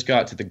I just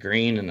got to the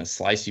green and a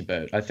slicey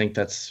boat. I think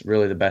that's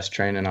really the best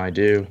training I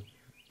do.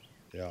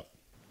 Yeah.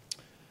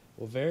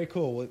 Well, very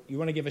cool. Well, you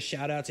want to give a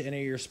shout out to any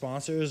of your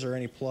sponsors or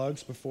any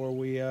plugs before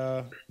we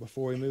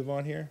move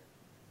on here?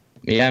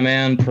 Yeah,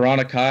 man.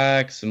 Piranha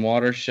Kayaks and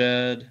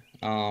Watershed,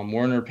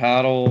 Werner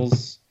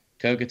Paddles,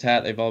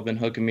 Kokatat. They've all been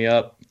hooking me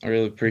up. I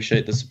really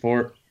appreciate the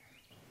support.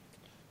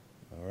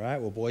 All right.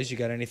 Well, boys, you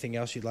got anything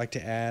else you'd like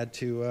to add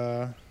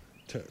to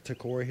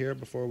Corey here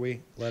before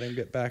we let him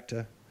get back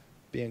to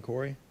being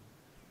Corey?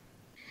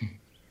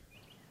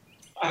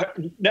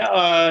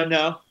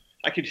 No.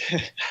 I could.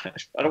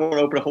 I don't want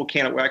to open a whole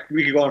can of wax.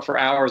 We could go on for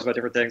hours about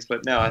different things,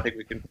 but no, I think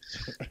we can.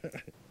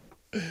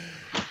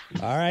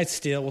 All right,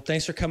 Steele. Well,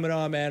 thanks for coming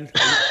on, man.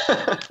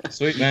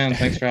 Sweet, man.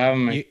 Thanks for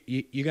having me.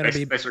 You're gonna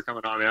be. Thanks for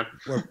coming on, man.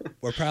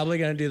 We're probably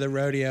gonna do the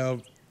rodeo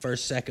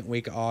second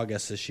week of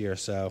August this year.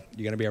 So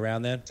you gonna be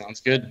around then? Sounds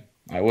good.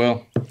 I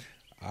will.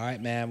 All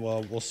right, man.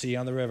 Well, we'll see you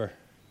on the river.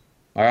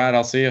 All right,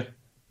 I'll see you.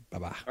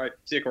 Bye-bye. All right,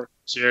 see you, Corey.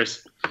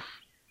 Cheers.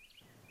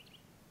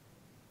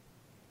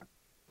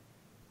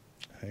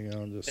 Hang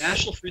on, just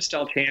National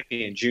Freestyle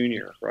Champion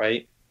Junior,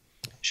 right?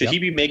 Should he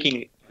be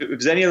making? If it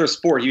was any other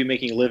sport, he'd be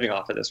making a living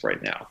off of this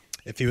right now.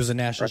 If he was a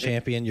national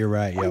champion, you're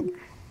right. Yep.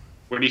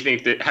 What do you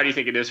think? How do you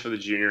think it is for the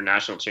junior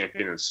national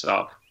champion and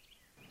sub?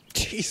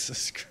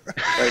 Jesus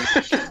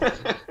Christ!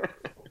 Right?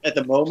 At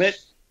the moment,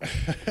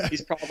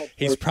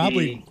 He's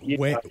probably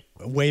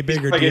way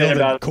bigger probably deal than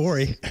about-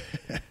 Corey.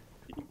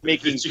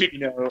 making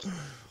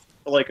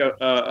like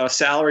a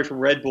salary from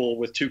Red Bull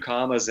with 2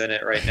 commas in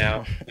it right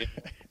now.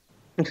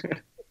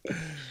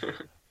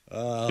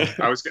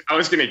 I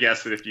was gonna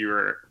guess that if you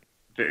were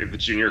the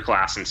junior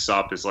class in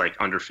SUP is like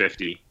under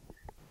 50.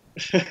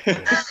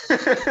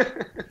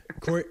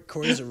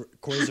 Corey's a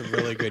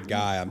really good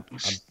guy.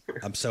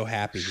 I'm so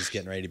happy he's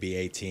getting ready to be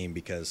 18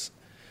 because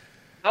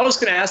I was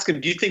going to ask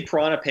him, do you think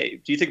Piranha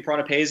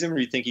pays him, or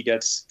do you think he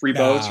gets free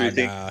boats? Or do you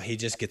think he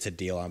just gets a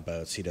deal on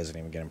boats. He doesn't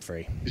even get them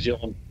free.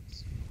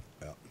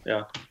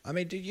 Yeah. I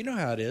mean, dude, you know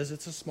how it is.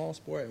 It's a small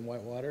sport in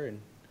whitewater, and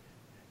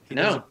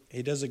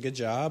he does a good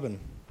job. And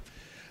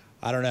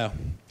I don't know.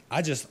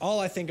 All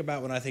I think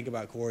about when I think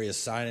about Corey is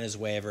signing his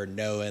waiver,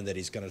 knowing that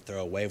he's going to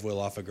throw a wave wheel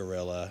off a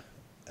gorilla,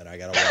 and I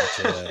got to watch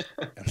it.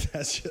 And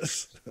that's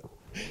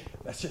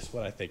just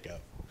what I think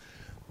of.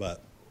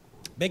 But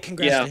big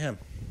congrats to him.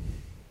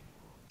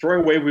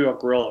 Throwing wave wheel off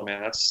gorilla,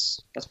 man,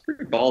 that's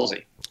pretty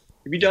ballsy.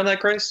 Have you done that,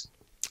 Grace?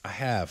 I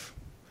have.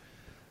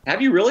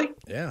 Have you really?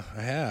 Yeah,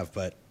 I have,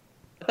 but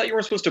I thought you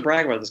weren't supposed to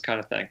brag about this kind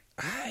of thing.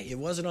 It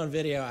wasn't on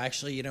video.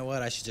 Actually, you know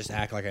what? I should just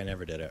act like I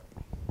never did it.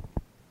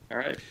 All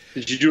right.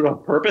 Did you do it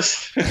on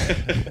purpose?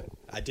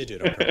 I did do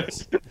it on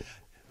purpose.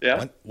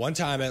 Yeah. One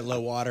time at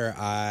low water,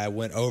 I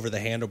went over the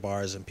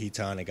handlebars in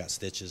Piton and got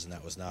stitches, and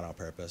that was not on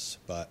purpose.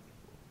 But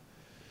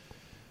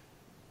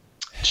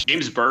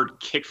James Bird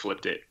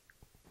kickflipped it.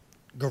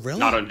 Gorilla?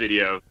 Not on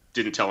video.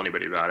 Didn't tell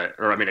anybody about it.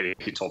 Or, I mean,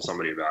 he told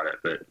somebody about it,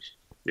 but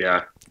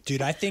yeah.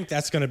 Dude, I think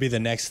that's going to be the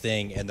next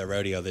thing in the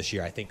rodeo this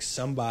year. I think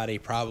somebody,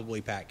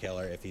 probably Pat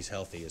Keller, if he's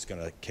healthy, is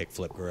going to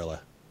kickflip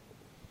gorilla.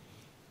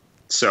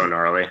 So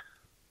gnarly.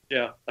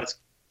 Yeah,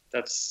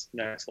 that's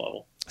next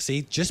level.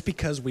 See, just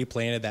because we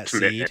planted that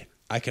seed,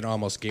 I can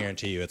almost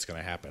guarantee you it's going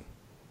to happen.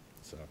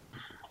 So,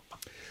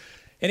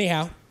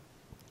 anyhow,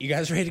 you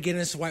guys ready to get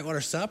into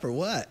whitewater SUP or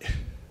what?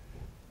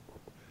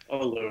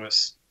 Oh,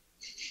 Lewis.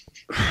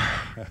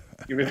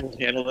 You able to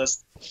handle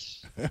this?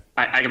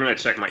 I'm going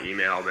to check my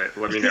email, but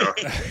let me know.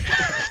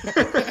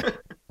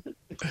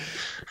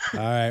 All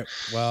right.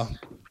 Well,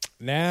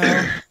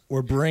 now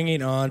we're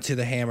bringing on to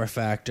the Hammer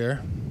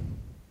Factor.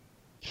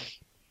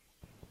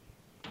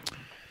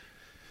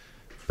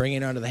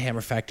 Bringing on to the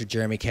Hammer Factor,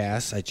 Jeremy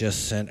Cass. I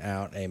just sent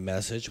out a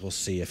message. We'll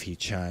see if he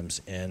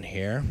chimes in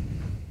here.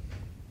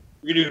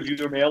 We do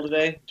viewer mail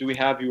today. Do we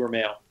have viewer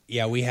mail?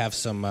 Yeah, we have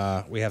some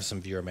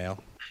viewer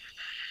mail.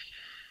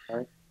 All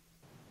right.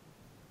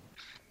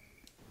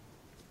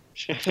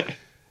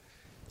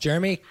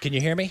 Jeremy, can you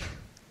hear me?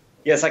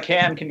 Yes, I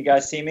can. Can you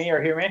guys see me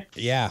or hear me?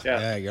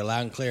 Yeah, you're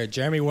loud and clear.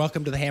 Jeremy,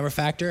 welcome to the Hammer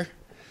Factor.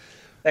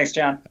 Thanks,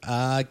 John.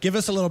 Give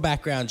us a little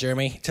background,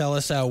 Jeremy. Tell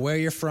us where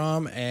you're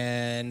from,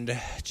 and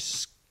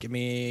just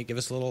give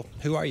us a little.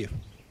 Who are you?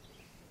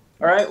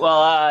 All right.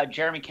 Well,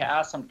 Jeremy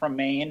Cass. I'm from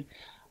Maine.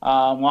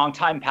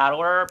 Longtime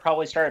paddler.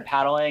 Probably started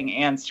paddling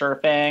and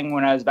surfing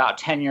when I was about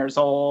 10 years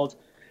old.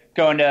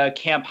 Going to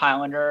Camp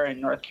Highlander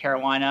in North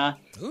Carolina.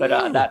 Ooh. But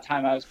at that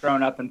time, I was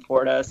growing up in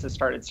Florida, so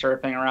started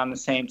surfing around the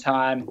same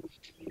time.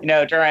 You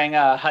know, during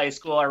high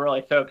school, I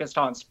really focused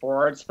on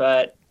sports,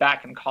 but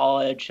back in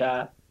college,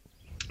 where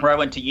I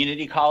went to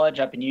Unity College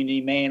up in Unity,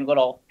 Maine,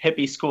 little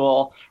hippie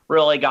school,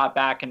 really got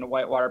back into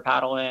whitewater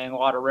paddling, a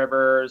lot of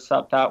rivers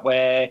up that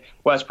way,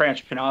 West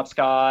Branch,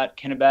 Penobscot,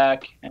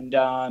 Kennebec, and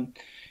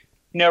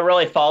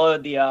really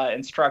followed the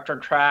instructor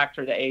track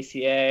through the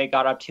ACA,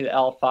 got up to the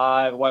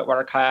L5,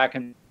 whitewater kayak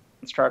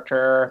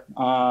instructor,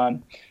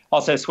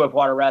 also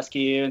swiftwater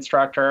rescue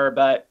instructor,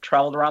 but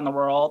traveled around the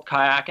world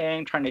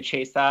kayaking, trying to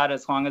chase that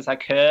as long as I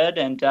could.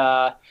 And,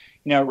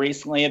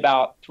 recently,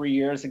 about 3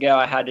 years ago,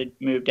 I had to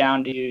move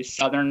down to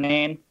southern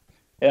Maine,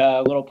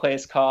 a little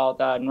place called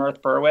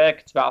North Berwick.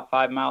 It's about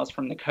 5 miles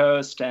from the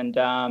coast. And,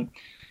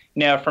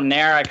 from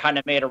there, I kind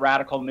of made a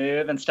radical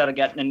move. Instead of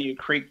getting a new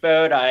creek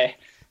boat, I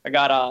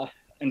got a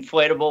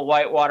inflatable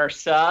whitewater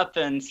SUP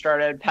and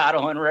started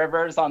paddling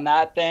rivers on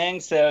that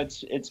thing. So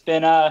it's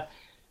been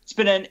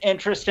an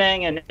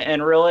interesting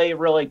and really,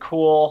 really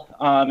cool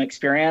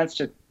experience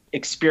to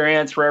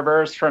experience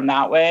rivers from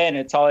that way. And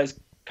it's always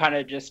kind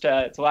of just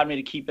it's allowed me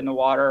to keep in the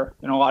water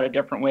in a lot of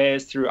different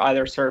ways through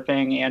either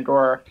surfing and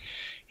or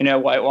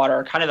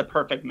whitewater, kind of the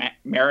perfect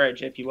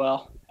marriage, if you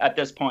will, at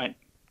this point.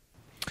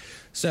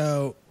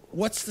 So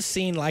what's the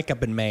scene like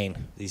up in Maine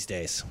these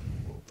days?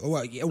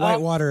 Well,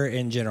 whitewater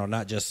in general,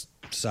 not just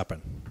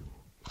supping.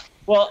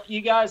 Well,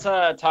 you guys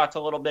talked a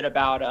little bit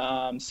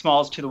about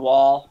Smalls to the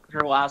Wall,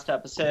 your last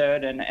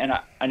episode, and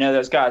I know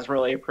those guys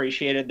really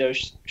appreciated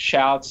those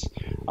shouts.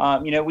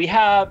 We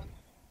have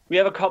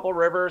a couple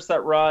rivers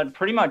that run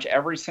pretty much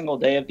every single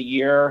day of the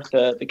year,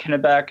 the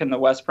Kennebec and the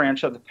West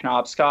Branch of the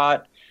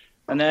Penobscot.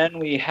 And then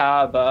we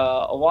have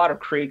a lot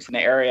of creeks in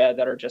the area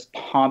that are just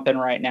pumping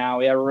right now.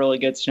 We have a really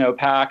good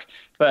snowpack,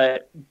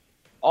 but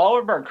all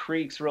of our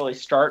creeks really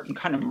start in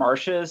kind of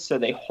marshes, so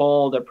they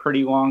hold a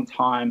pretty long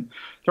time.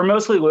 They're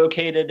mostly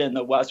located in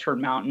the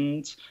western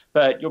mountains,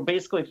 but you'll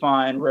basically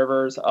find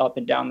rivers up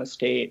and down the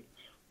state.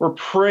 we're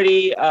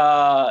pretty.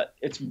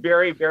 It's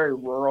very, very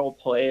rural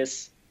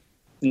place.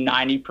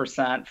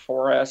 90%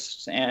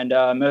 forests, and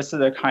most of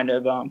the kind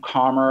of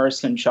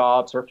commerce and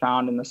jobs are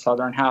found in the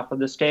southern half of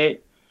the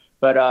state.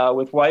 But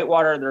with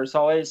Whitewater, there's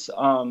always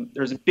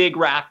there's a big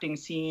rafting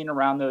scene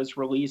around those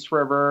release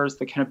rivers,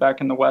 the Kennebec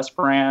and the West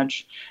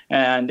Branch,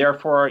 and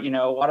therefore,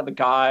 a lot of the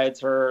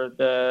guides or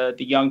the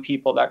young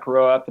people that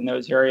grow up in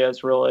those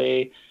areas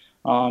really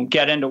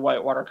get into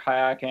whitewater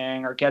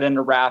kayaking or get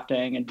into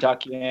rafting and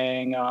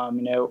ducking.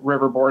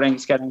 River boarding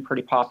is getting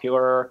pretty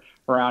popular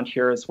around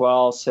here as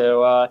well.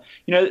 So,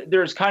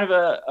 there's kind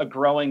of a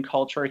growing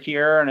culture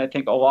here, and I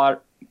think a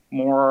lot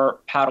more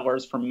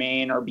paddlers from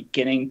Maine are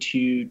beginning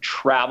to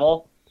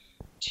travel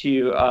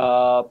to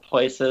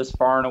places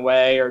far and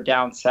away or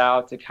down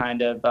south to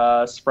kind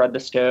of spread the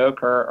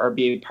stoke or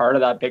be part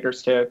of that bigger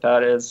stoke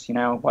that is,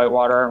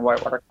 whitewater and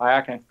whitewater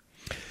kayaking.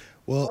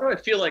 Well, why do I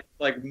feel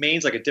like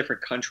Maine's like a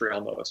different country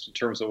almost in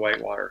terms of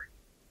whitewater?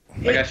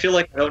 Like I feel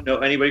like I don't know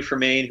anybody from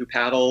Maine who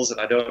paddles, and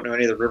I don't know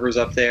any of the rivers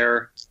up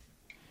there.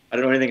 I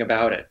don't know anything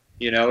about it.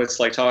 It's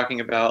like talking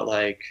about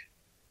like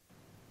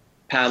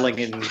paddling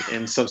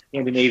in some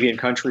Scandinavian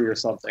country or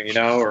something,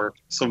 or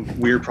some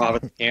weird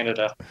province of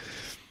Canada.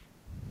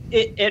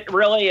 It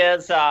really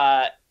is.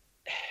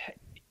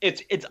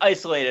 It's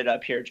isolated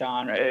up here,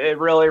 John. It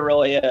really,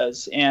 really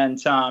is.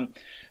 And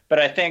but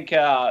I think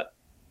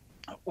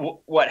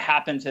what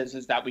happens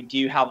is that we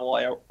do have a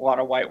lot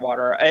of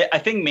whitewater. I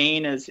think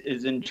Maine is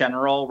in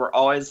general, we're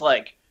always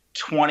like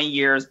 20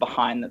 years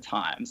behind the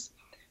times.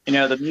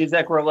 The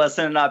music we're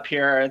listening up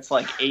here, it's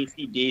like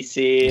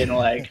AC/DC and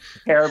like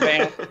hair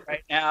band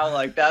right now.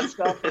 Like that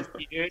stuff is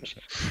huge.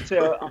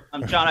 So,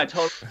 John, I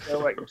totally know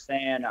what you're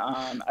saying.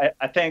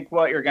 I think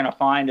what you're going to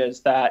find is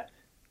that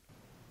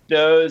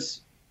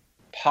those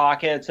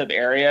pockets of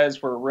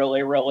areas we're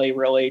really, really,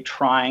 really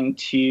trying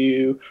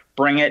to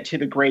bring it to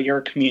the greater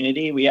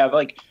community. We have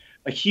like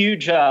a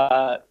huge,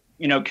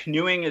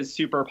 canoeing is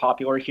super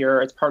popular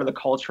here. It's part of the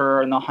culture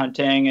and the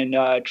hunting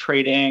and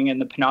trading and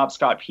the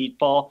Penobscot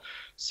people.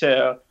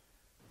 So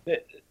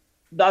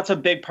that's a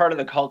big part of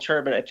the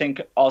culture, but I think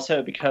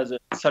also because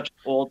it's such an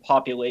old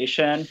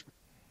population,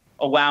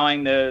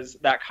 allowing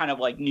that kind of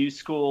like new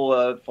school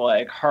of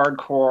like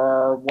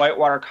hardcore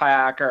whitewater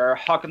kayaker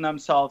hucking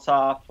themselves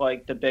off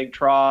like the big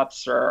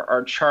drops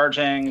or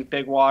charging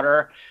big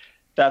water,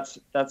 that's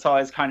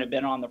always kind of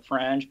been on the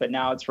fringe, but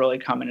now it's really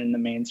coming in the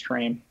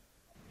mainstream.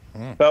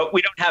 But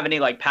we don't have any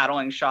like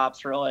paddling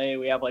shops really.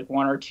 We have like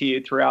one or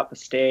two throughout the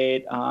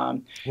state.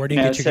 Where do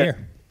you get your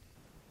gear?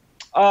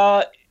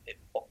 A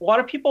lot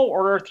of people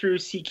order through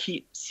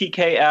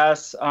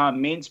CKS.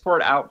 Main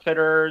Sport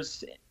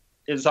Outfitters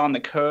is on the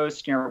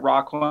coast near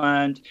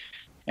Rockland,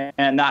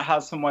 and that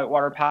has some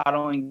whitewater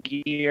paddling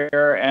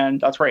gear,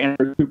 and that's where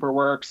Andrew Cooper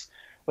works.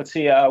 Let's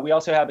see. We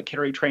also have a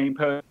Kittery Training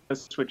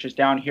Post, which is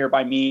down here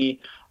by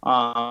me.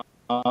 My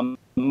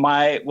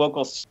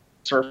local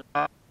surf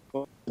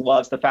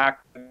loves the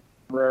fact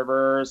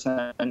rivers,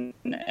 and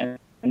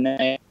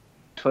they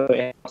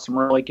have some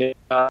really good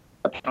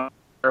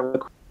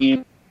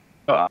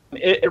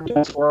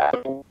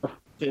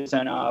is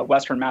in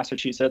Western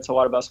Massachusetts. A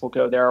lot of us will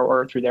go there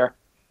or through there.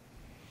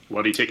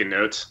 What are you taking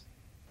notes?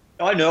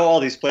 I know all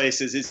these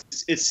places.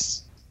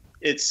 It's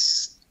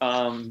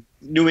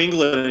New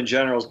England in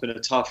general has been a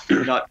tough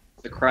nut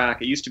to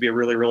crack. It used to be a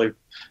really, really,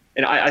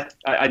 and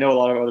I know a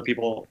lot of other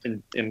people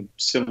in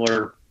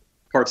similar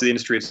parts of the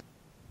industry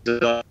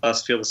to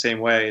us feel the same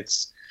way.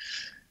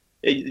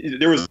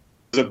 There was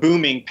a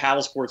booming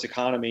paddle sports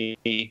economy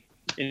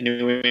in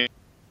New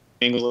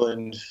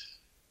England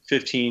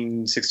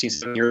 15, 16,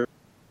 17 years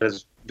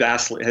is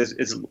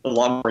a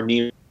lot more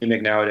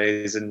anemic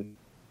nowadays, and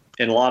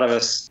a lot of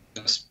us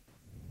just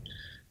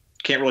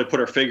can't really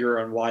put our finger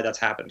on why that's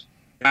happened.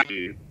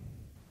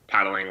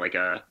 Paddling like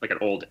an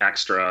old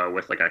extra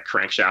with like a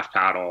crankshaft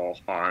paddle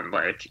on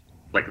like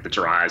the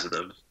dries of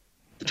the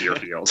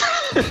Deerfield.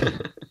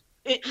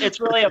 It's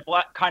really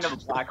kind of a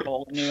black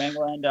hole in New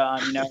England.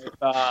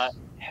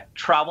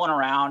 Traveling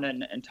around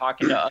and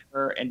talking to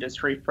other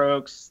industry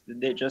folks,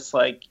 they just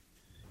like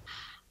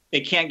they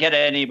can't get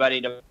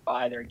anybody to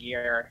buy their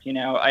gear.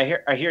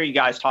 I hear you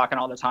guys talking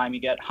all the time. You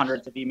get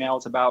hundreds of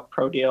emails about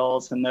pro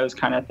deals and those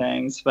kind of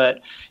things, but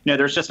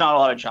there's just not a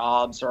lot of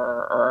jobs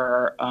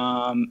or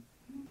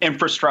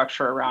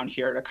infrastructure around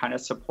here to kind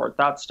of support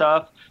that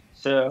stuff.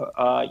 So,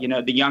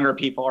 the younger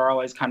people are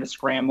always kind of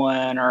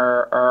scrambling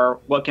or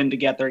looking to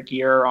get their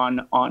gear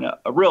on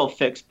a real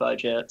fixed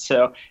budget.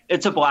 So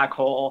it's a black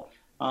hole.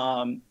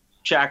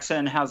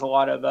 Jackson has a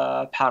lot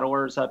of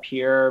paddlers up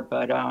here,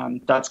 but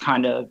that's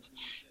kind of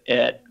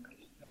it.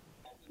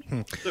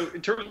 So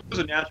in terms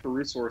of natural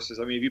resources,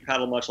 I mean, if you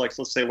paddle much like,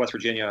 let's say, West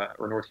Virginia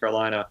or North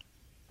Carolina,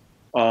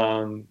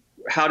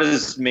 how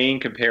does Maine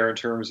compare in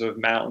terms of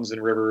mountains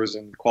and rivers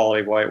and quality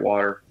of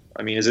whitewater?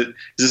 I mean, is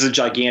this a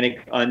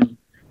gigantic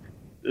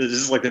is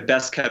this like the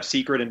best kept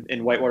secret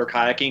in whitewater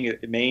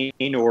kayaking in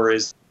Maine, or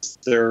is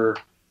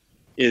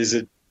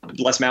it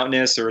less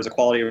mountainous, or is the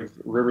quality of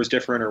rivers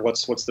different, or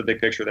what's the big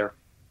picture there?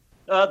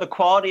 The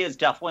quality is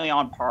definitely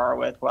on par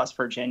with West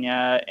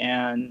Virginia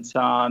and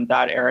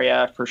that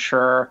area for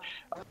sure.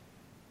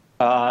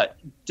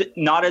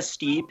 Not as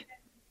steep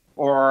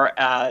or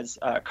as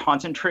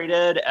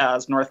concentrated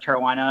as North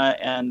Carolina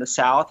and the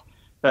South,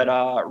 but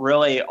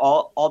really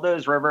all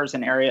those rivers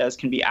and areas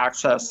can be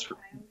accessed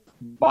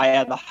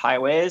via the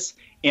highways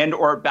and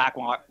or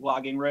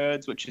backlogging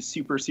roads, which is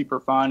super, super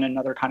fun.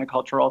 Another kind of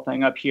cultural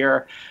thing up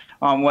here.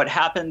 What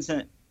happens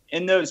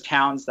in those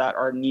towns that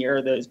are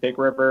near those big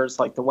rivers,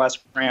 like the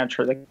West Branch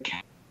or the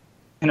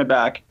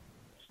Kennebec,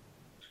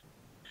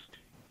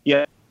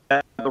 yeah,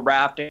 the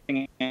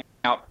rafting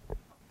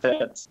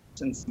outfits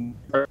and some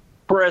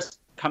tourists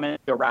come in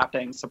to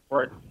rafting,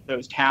 support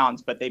those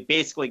towns, but they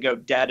basically go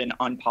dead and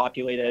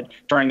unpopulated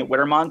during the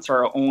winter months,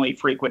 or are only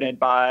frequented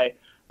by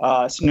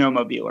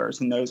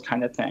snowmobilers and those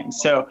kind of things.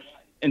 So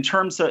in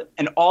terms of,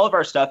 and all of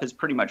our stuff is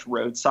pretty much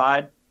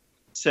roadside.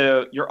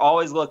 So you're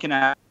always looking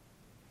at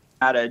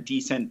a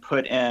decent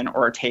put in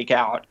or a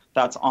takeout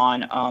that's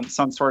on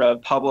some sort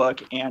of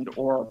public and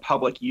or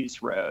public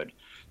use road.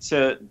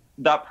 So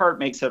that part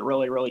makes it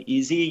really, really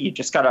easy. You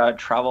just got to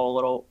travel a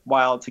little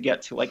while to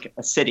get to like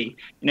a city.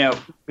 You know,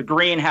 the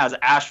Green has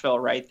Asheville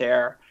right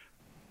there,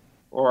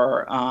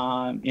 or,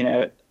 you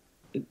know,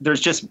 there's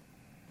just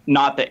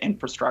not the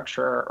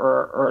infrastructure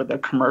or the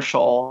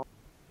commercial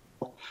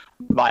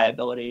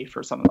viability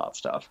for some of that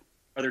stuff.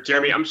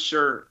 Jeremy, I'm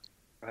sure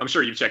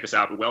you've checked this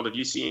out, but Weld, have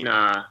you seen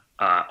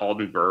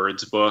Alden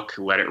Bird's book,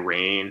 Let It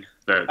Rain,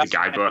 the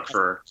guidebook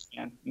for...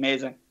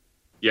 Amazing.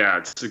 Yeah,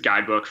 it's a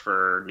guidebook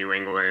for New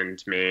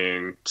England,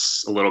 Maine,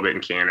 a little bit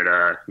in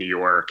Canada, New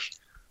York.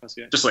 That's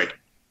good. Just like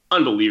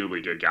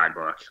unbelievably good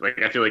guidebook.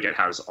 Like I feel like it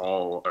has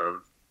all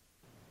of,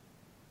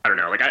 I don't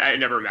know, like I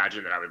never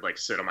imagined that I would like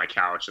sit on my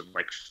couch and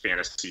like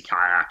fantasy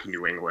kayak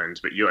New England,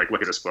 but you like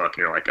look at this book and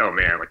you're like, oh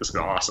man, like this is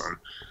awesome.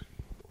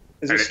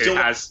 Is there still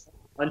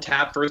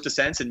untapped first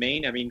ascents in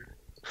Maine? I mean,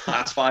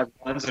 class 5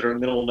 ones that are in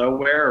the middle of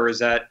nowhere, or is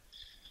that?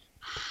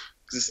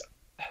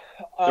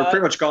 They're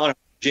pretty much gone in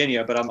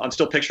Virginia, but I'm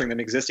still picturing them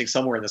existing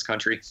somewhere in this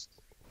country.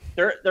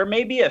 There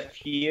may be a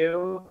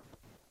few.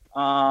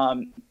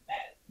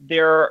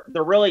 They're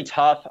really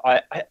tough.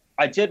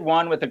 I did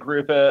one with a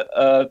group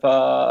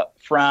of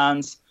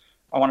friends,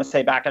 I want to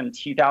say back in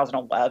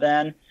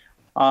 2011.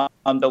 The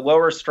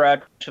lower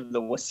stretch of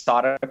the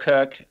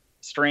Wasatacook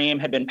stream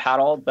had been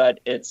paddled,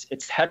 but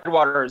its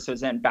headwaters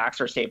was in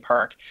Baxter State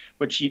Park,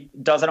 which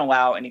doesn't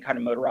allow any kind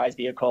of motorized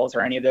vehicles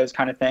or any of those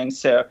kind of things.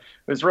 So it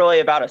was really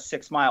about a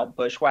 6-mile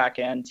bushwhack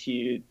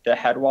into the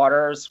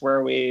headwaters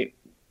where we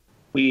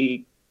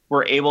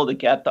were able to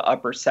get the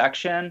upper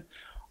section.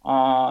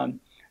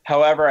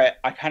 However,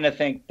 I kind of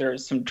think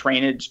there's some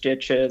drainage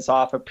ditches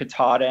off of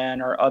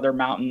Katahdin or other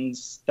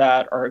mountains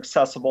that are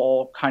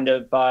accessible kind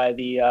of by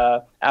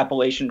the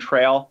Appalachian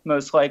Trail,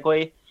 most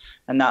likely,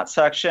 in that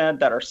section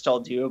that are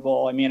still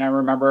doable. I mean, I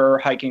remember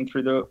hiking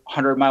through the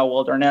 100-mile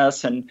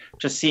wilderness and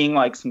just seeing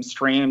like some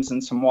streams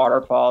and some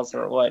waterfalls that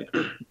are like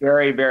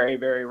very, very,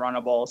 very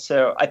runnable.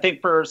 So I think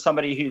for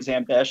somebody who's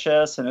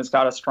ambitious and has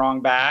got a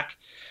strong back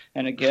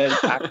and a good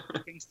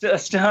backpacking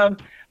system,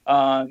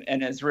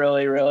 and is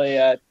really,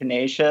 really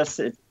tenacious,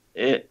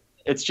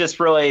 it's just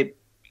really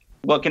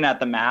looking at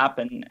the map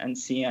and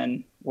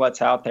seeing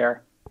what's out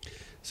there.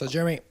 So,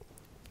 Jeremy,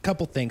 a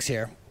couple things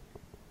here.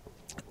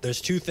 There's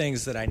 2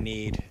 things that I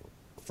need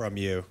from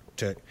you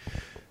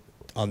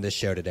on this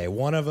show today.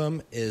 One of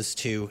them is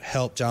to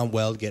help John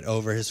Weld get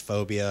over his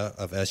phobia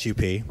of SUP.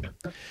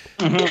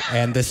 Mm-hmm.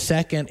 And the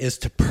second is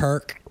to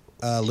perk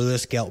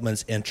Lewis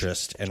Geltman's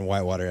interest in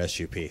whitewater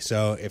SUP.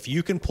 So if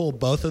you can pull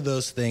both of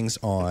those things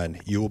on,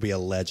 you will be a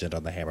legend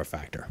on the Hammer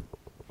Factor.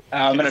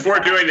 Before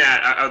doing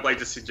that, I would like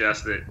to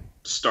suggest that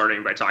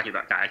starting by talking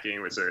about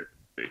kayaking was a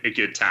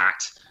good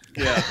tact.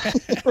 Yeah.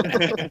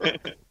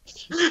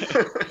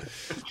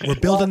 We're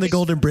building the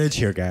Golden Bridge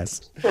here,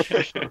 guys.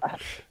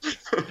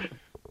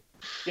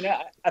 You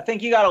know, I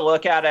think you got to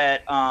look at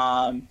it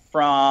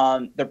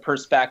from the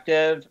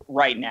perspective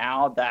right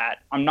now that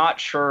I'm not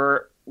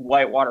sure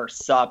whitewater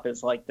SUP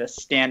is like this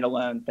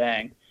standalone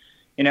thing.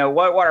 You know,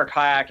 whitewater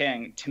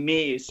kayaking to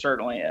me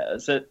certainly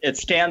is. It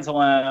stands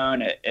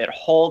alone. It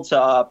holds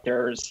up.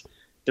 There's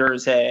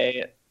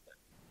a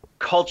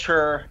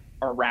culture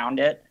around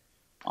it,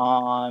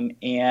 and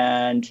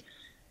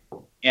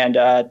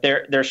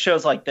there's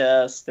shows like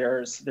this.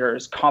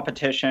 There's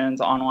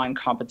competitions, online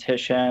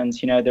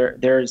competitions. You know,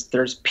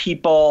 there's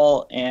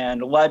people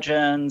and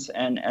legends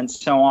and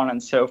so on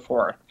and so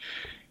forth.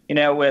 You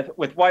know,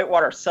 with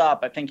whitewater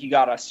SUP, I think you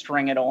got to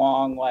string it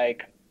along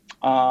like,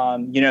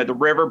 you know, the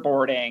river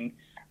boarding,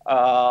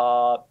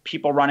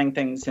 people running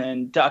things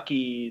in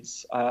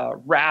duckies,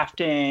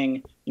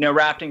 rafting. You know,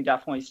 rafting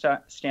definitely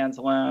stands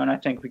alone. I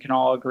think we can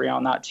all agree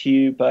on that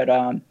too. But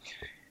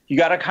you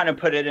got to kind of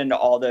put it into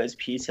all those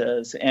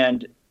pieces.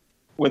 And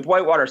with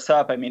whitewater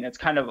SUP, I mean, it's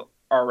kind of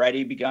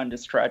already begun to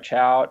stretch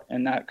out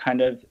in that kind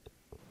of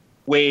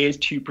ways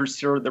to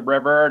pursue the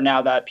river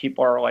now that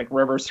people are like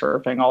river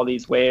surfing all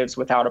these waves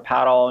without a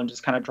paddle and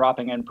just kind of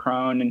dropping in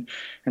prone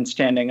and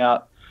standing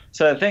up.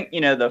 So I think,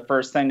 the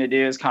first thing to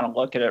do is kind of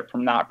look at it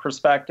from that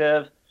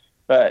perspective.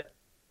 But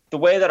the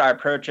way that I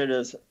approach it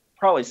is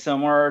probably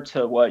similar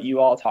to what you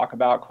all talk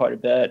about quite a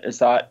bit, is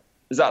that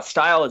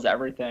style is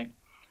everything.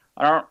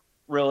 I don't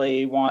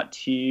really want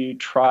to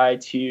try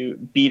to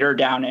beater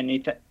down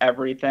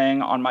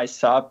everything on my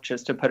sup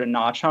just to put a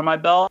notch on my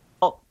belt.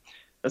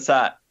 It's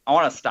that I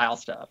want to style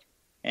stuff.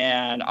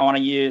 And I want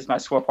to use my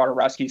swiftwater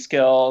rescue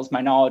skills,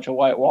 my knowledge of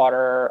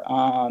whitewater,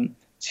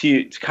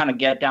 to kind of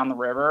get down the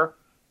river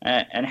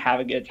and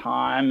have a good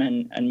time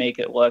and make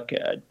it look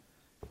good.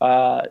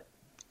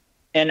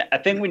 And I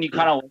think when you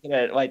kind of look at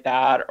it like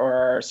that,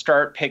 or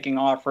start picking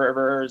off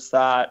rivers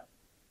that,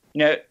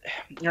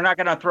 you're not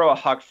going to throw a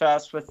huck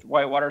fest with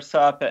whitewater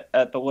sup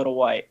at the Little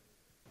White.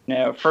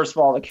 First of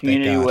all, the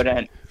community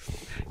wouldn't.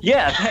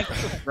 Yeah,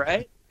 thanks,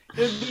 right?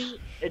 It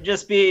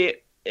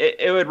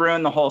would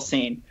ruin the whole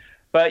scene.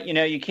 But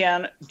you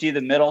can do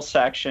the middle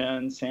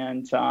sections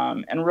and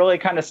really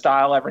kind of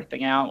style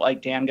everything out,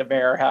 like Dan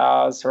Gavere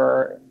has,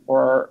 or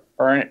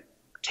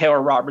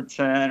Taylor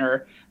Robertson,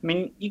 or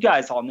you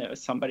guys all know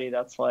somebody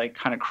that's like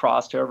kind of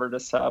crossed over to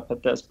sup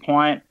at this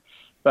point.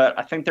 But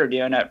I think they're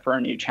doing it for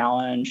a new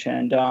challenge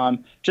and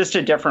just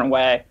a different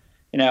way.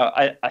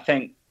 I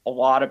think a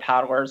lot of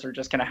paddlers are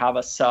just going to have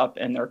a sup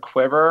in their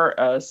quiver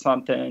as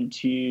something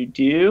to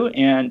do,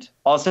 and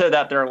also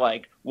that their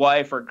like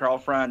wife or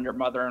girlfriend or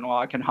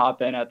mother-in-law can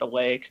hop in at the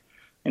lake,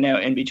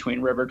 in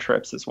between river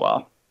trips as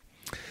well.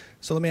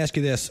 So let me ask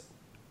you this: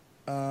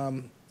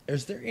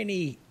 is there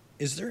any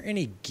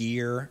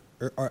gear,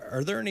 or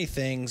are there any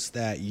things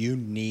that you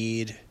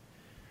need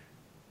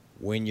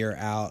when you're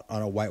out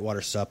on a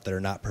whitewater sup that are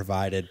not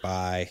provided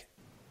by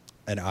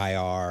an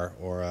IR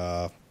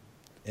or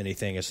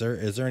anything? Is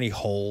there any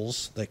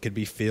holes that could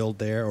be filled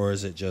there, or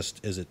is it just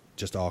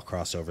all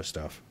crossover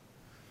stuff?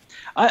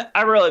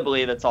 I really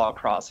believe it's all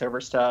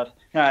crossover stuff.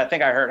 I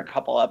think I heard a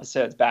couple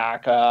episodes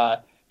back,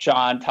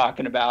 John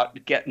talking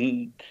about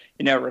getting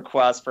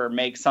requests for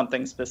make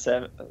something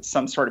specific,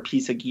 some sort of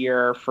piece of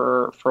gear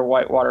for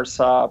whitewater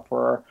sup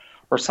or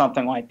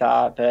something like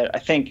that. But I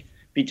think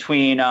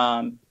between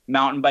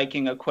mountain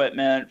biking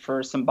equipment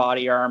for some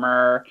body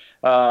armor,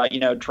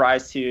 dry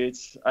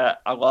suits.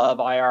 I love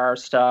IR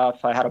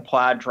stuff. I had a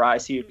plaid dry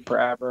suit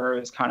forever.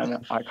 It was kind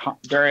of a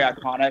very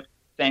iconic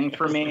thing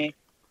for me.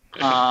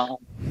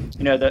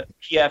 The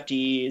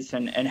PFDs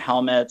and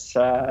helmets,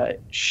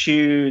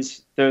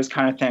 shoes, those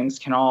kind of things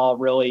can all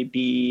really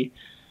be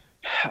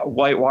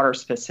whitewater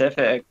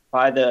specific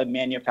by the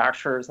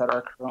manufacturers that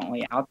are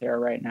currently out there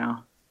right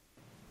now.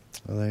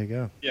 Well, there you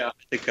go. Yeah, I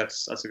think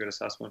that's a good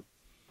assessment.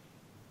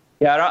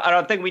 Yeah, I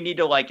don't think we need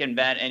to like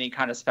invent any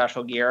kind of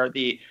special gear.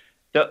 The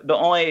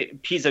only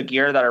piece of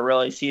gear that I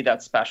really see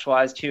that's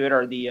specialized to it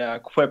are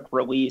the quick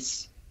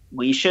release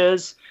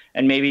leashes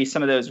and maybe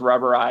some of those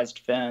rubberized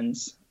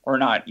fins, or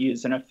not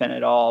using a fin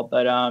at all.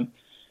 But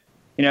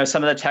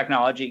some of the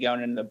technology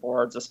going into the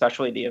boards,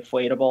 especially the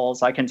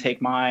inflatables, I can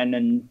take mine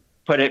and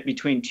put it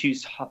between two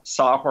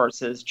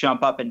sawhorses,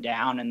 jump up and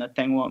down, and the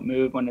thing won't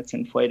move when it's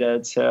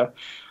inflated. So,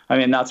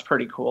 that's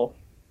pretty cool.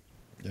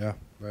 Yeah,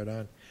 right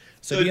on.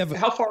 So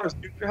how far are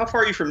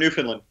you from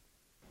Newfoundland?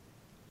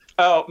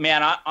 Oh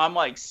man, I'm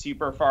like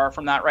super far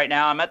from that right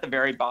now. I'm at the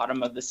very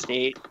bottom of the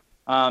state.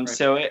 Right.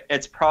 So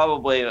it's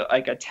probably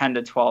like a 10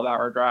 to 12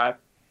 hour drive.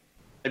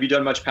 Have you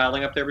done much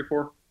paddling up there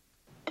before?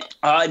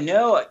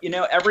 No.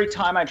 Every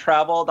time I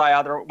traveled, I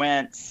either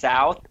went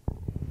south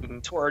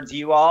towards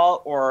you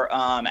all or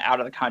out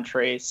of the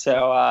country.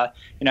 So, I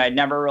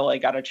never really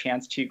got a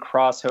chance to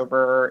cross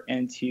over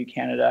into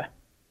Canada.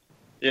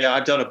 Yeah,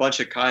 I've done a bunch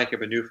of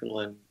kayaking in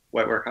Newfoundland,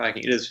 whitewater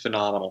kayaking. It is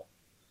phenomenal.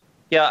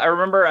 Yeah, I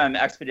remember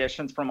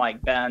expeditions from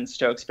like Ben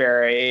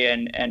Stokesbury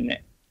and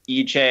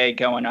EJ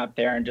going up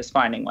there and just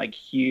finding like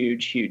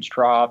huge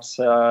drops.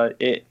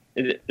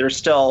 There's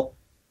still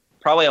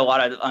probably a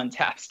lot of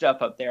untapped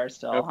stuff up there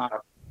still, huh?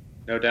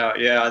 No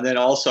doubt, yeah. And then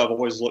also I've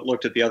always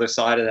looked at the other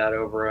side of that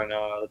over in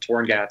the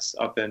Torngats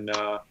up in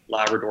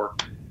Labrador.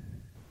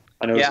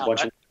 I know there's a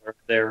bunch of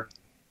there.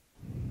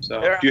 So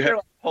there are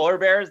like polar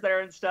bears there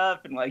and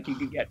stuff, and like you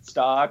could get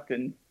stalked.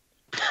 And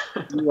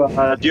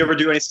do you ever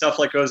do any stuff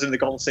like goes into the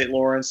Golden St.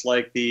 Lawrence,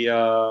 like the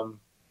what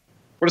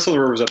are some of the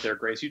rivers up there,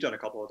 Grace? You've done a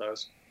couple of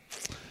those.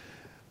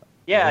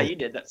 Yeah, you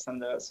did some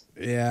of those.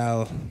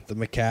 Yeah, the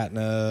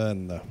Macatna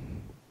and the.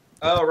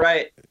 Oh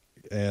right.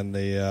 And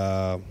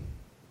the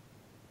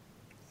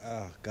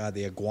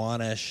the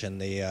Iguanish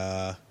and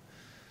the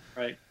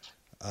right.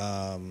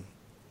 Oh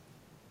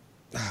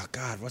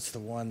God, what's the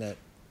one that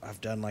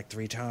I've done like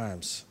 3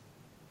 times?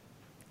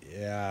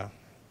 Yeah.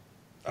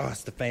 Oh,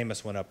 it's the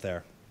famous one up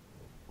there.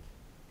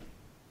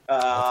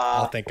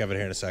 I'll think of it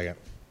here in a second.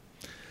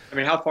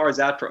 How far is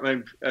that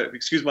from?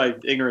 Excuse my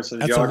ignorance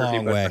of the geography. That's a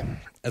long way.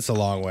 That's a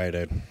long way,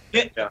 dude.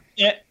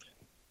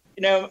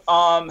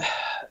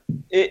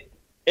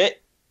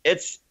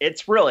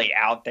 It's really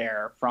out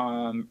there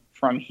from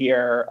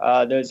here.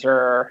 Those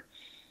are,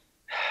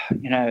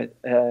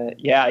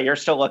 you're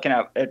still looking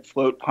at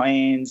float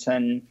planes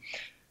and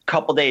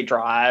couple day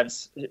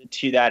drives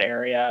to that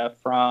area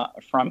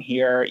from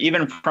here,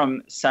 even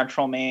from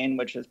central Maine,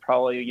 which is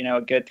probably, you know,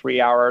 a good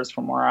 3 hours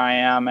from where I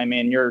am. I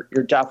mean, you're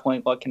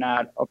definitely looking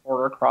at a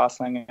border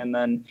crossing and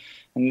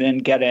then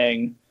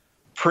getting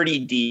pretty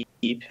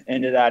deep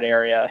into that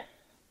area,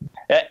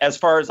 as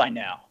far as I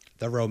know.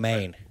 The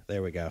Romaine.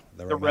 There we go.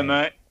 The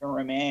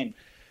Romaine.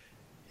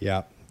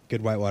 Yeah,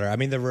 good whitewater. I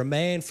mean, the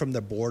Romaine from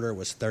the border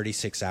was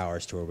 36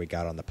 hours to where we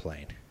got on the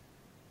plane.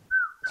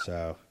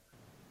 So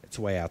it's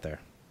way out there.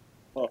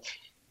 Oh,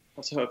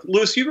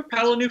 Lewis, you ever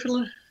paddle in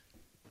Newfoundland?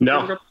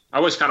 No, I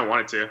always kind of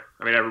wanted to.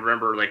 I mean, I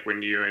remember like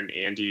when you and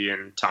Andy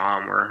and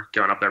Tom were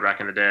going up there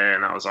back in the day,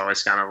 and I was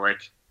always kind of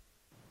like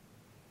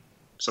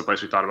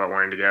someplace we thought about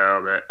wanting to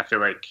go. But I feel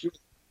like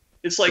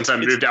it's like since I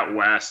moved out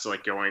west,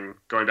 like going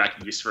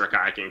back east for a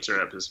kayaking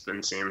trip has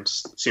been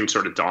seems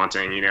sort of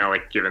daunting. You know,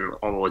 like given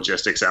all the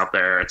logistics out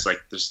there, it's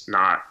like there's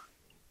not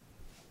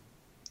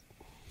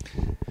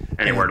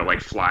anywhere to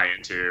like fly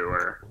into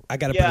or. I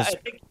think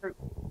you're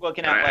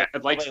looking at like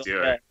I'd like to do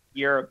a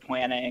year of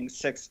planning,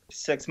 six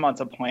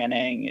months of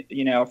planning.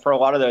 You know, for a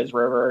lot of those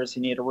rivers,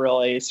 you need a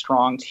really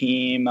strong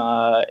team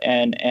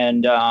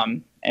and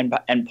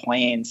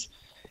planes.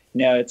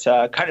 You know, it's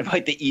kind of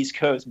like the East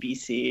Coast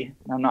BC.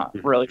 I'm not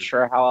really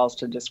sure how else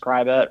to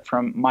describe it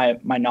from my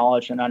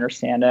knowledge and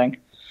understanding.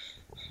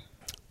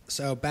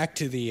 So back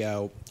to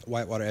the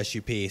whitewater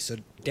SUP. So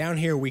down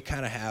here we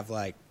kind of have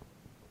like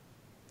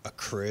a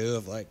crew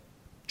of like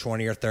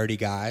 20 or 30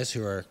 guys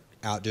who are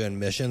out doing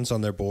missions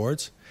on their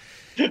boards.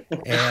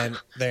 And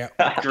they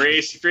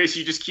Grace,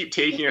 you just keep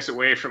taking us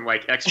away from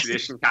like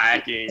expedition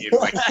kayaking and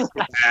like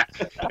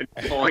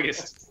and pulling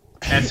us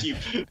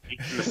SUP in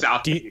the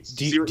southeast.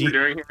 See what we're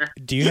doing here?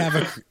 Do you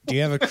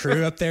have a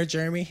crew up there,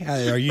 Jeremy?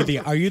 Are you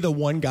the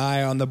one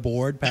guy on the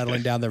board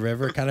paddling down the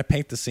river? Kind of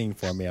paint the scene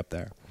for me up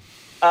there.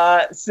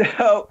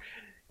 So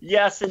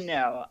yes and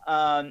no.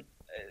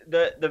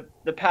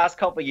 The past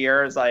couple of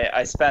years,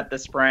 I spent the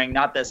spring.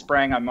 Not this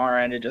spring. I'm more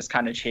into just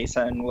kind of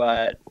chasing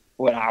what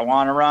I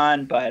want to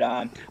run. But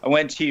I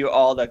went to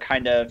all the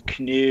kind of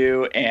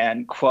canoe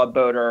and club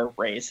boater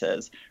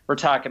races. We're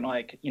talking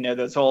like, you know,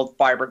 those old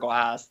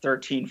fiberglass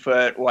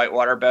 13-foot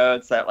whitewater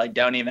boats that like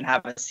don't even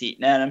have a seat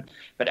in them,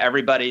 but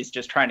everybody's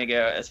just trying to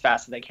go as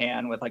fast as they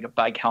can with like a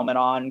bike helmet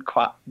on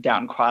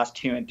down class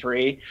 2 and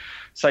 3.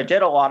 So I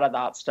did a lot of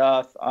that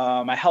stuff.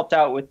 I helped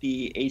out with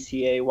the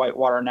ACA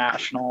Whitewater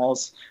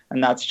Nationals,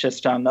 and that's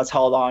just that's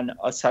held on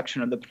a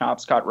section of the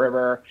Penobscot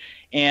River,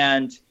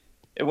 and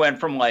it went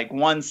from like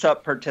 1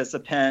 SUP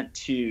participant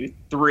to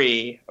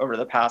 3 over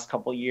the past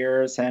couple of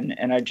years,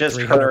 and I just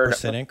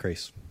 300%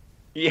 increase.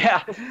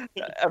 Yeah,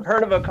 I've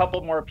heard of a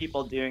couple more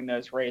people doing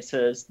those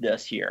races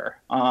this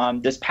year.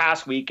 This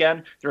past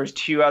weekend, there was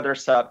 2 other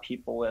SUP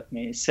people with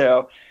me,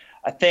 so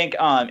I think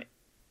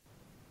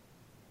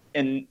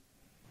in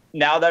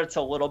now that it's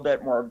a little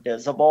bit more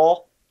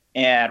visible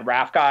and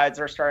raft guides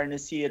are starting to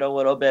see it a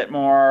little bit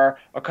more,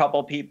 a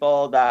couple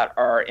people that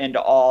are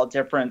into all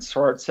different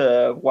sorts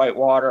of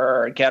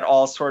whitewater, get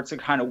all sorts of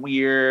kind of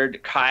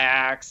weird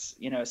kayaks,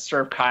 you know,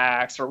 surf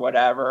kayaks or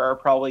whatever, are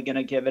probably going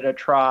to give it a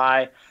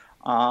try.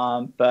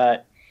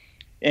 But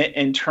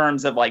in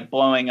terms of like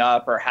blowing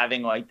up or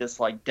having like this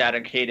like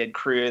dedicated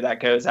crew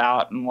that goes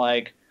out and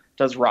like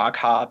does rock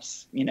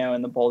hops, you know,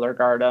 in the Boulder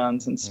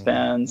Gardens and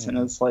spins and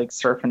is like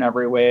surfing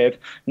every wave.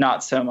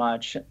 Not so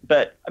much.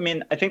 But I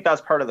mean, I think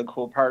that's part of the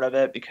cool part of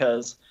it,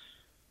 because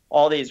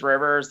all these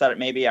rivers that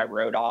maybe I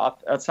rode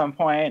off at some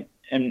point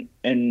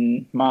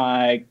in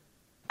my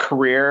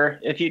career,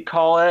 if you'd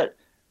call it,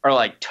 are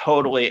like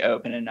totally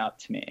opening up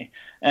to me.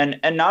 And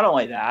not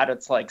only that,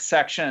 it's like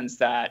sections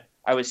that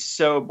I was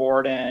so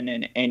bored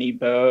in any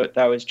boat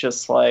that was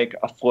just like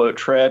a float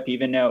trip,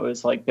 even though it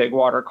was like big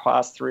water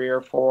class 3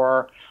 or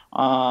 4.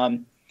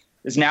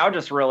 Is now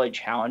just really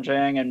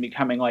challenging and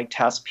becoming like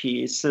test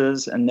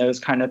pieces and those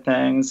kind of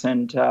things.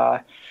 And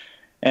I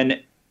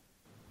get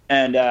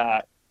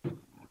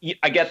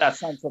that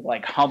sense of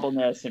like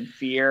humbleness and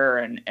fear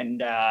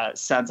and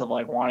sense of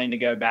like wanting to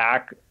go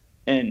back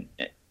and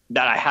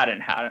that I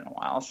hadn't had in a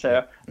while.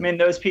 So, I mean,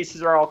 those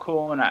pieces are all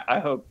cool, and I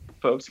hope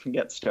folks can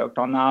get stoked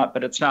on that,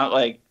 but it's not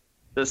like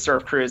the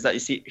surf cruise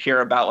that you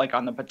hear about like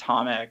on the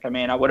Potomac. I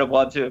mean, I would have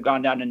loved to have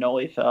gone down to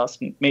Noli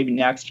Fest maybe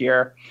next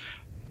year.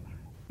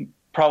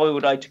 Probably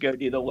would like to go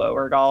do the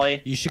lower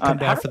Golly. You should come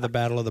down for the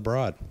Battle of the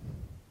Broad.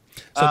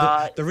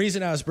 So the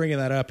reason I was bringing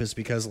that up is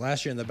because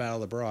last year in the Battle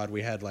of the Broad,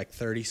 we had like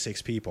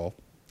 36 people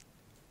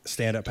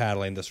stand up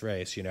paddling this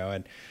race, you know,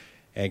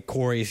 and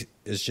Corey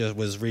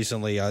was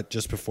recently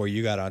just before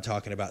you got on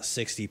talking about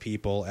 60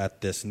 people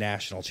at this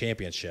national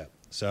championship.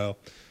 So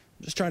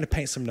I'm just trying to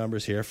paint some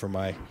numbers here for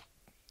my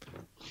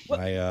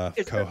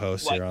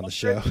co-host here on the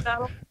show.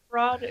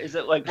 Rod? Is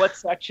it like, what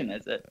section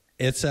is it?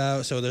 It's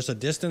so there's a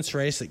distance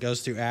race that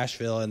goes through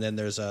Asheville, and then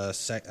there's a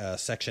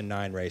Section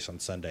 9 race on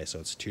Sunday, so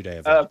it's a 2-day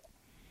event.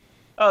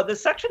 The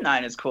Section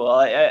 9 is cool.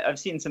 I've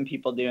seen some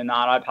people doing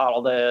that. I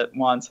paddled it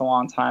once a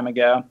long time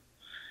ago.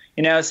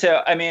 You know,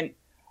 so I mean,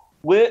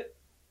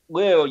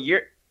 Lou,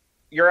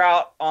 you're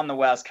out on the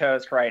West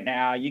Coast right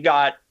now. You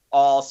got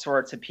all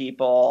sorts of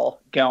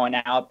people going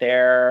out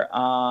there.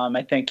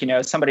 I think,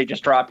 somebody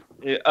just dropped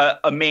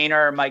a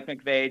Mainer, Mike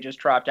McVeigh just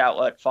dropped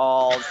Outlet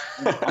Falls.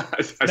 That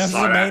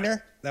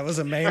was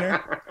a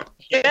Mainer.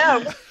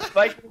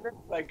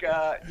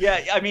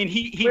 Yeah, I mean,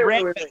 he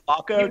ran the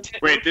Loco.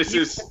 Wait, this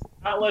is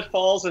Outlet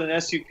Falls and an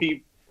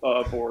SUP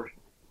board.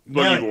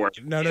 Boogie board.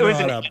 No,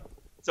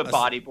 it's a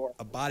bodyboard.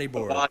 A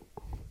bodyboard.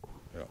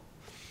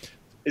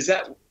 Is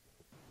that?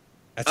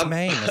 That's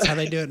Maine. That's how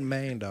they do it in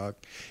Maine, dog.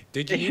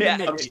 Dude, you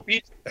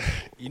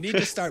need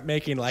to start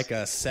making like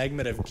a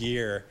segment of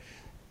gear,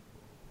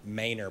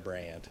 Mainer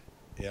brand.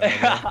 You know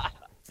what I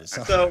mean?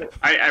 So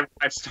I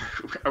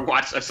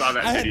saw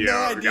that video.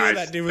 I had no idea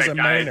that dude was a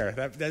guy, Mainer.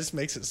 That just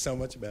makes it so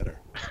much better.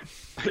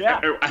 Yeah.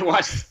 I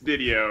watched this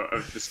video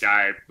of this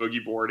guy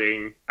boogie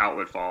boarding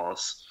Outlet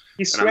Falls.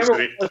 He swam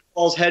Outlet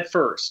Falls head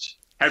first.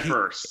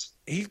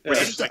 He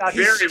just stuck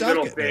very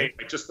little it, thing,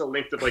 like just the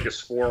length of like his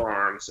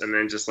forearms, and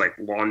then just like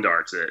lawn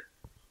darts it.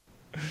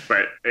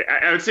 But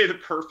I would say the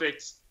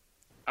perfect.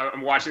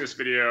 I'm watching this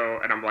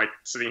video and I'm like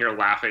sitting here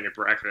laughing at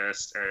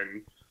breakfast,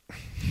 and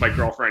my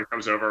girlfriend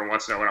comes over and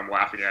wants to know what I'm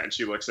laughing at, and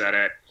she looks at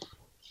it,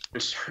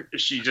 and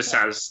she just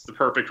has the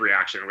perfect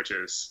reaction, which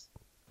is,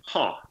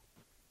 "Huh."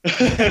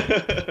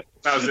 That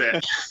was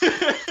it.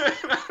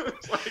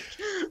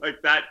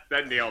 like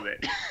that nailed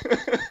it.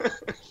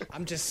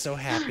 I'm just so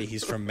happy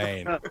he's from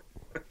Maine.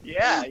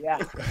 Yeah.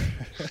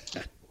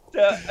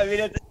 So I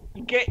mean,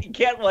 you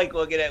can't like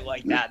look at it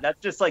like that. That's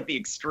just like the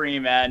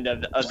extreme end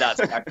of that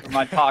spectrum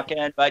I'm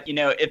talking. But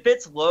if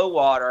it's low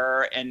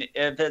water and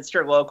if it's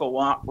your local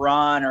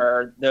run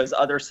or those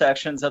other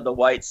sections of the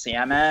White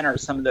Salmon or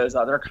some of those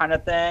other kind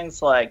of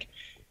things, like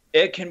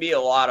it can be a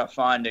lot of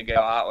fun to go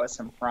out with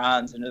some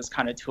friends and just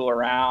kind of tool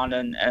around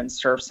and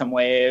surf some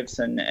waves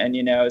and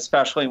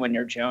especially when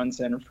you're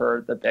jonesing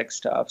for the big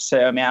stuff.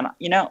 So man,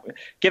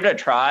 give it a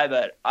try.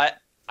 But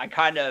I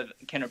kind of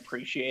can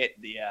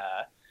appreciate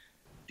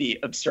the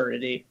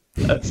absurdity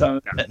of some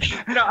of it.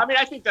 No, I mean,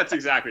 I think that's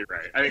exactly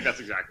right.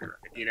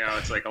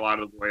 It's like a lot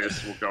of the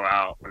boys will go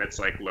out when it's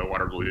like low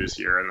water blues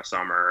here in the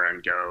summer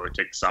and go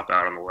take the stuff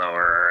out on the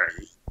lower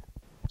and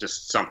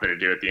just something to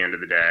do at the end of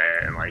the day.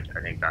 And like,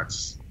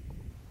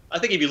 I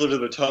think if you live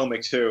in the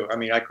Potomac too, I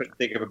mean, I couldn't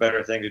think of a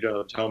better thing to do in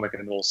the Potomac in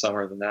the middle of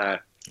summer than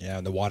that. Yeah,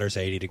 and the water's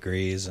 80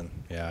 degrees, and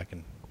I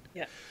can.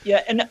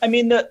 Yeah, and I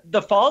mean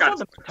the falls on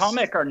the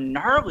Potomac are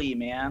gnarly,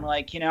 man.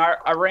 Like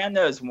I ran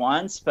those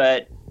once,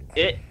 but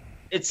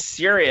it's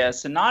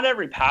serious, and not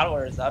every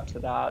paddler is up to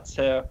that.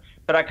 So,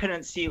 but I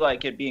couldn't see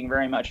like it being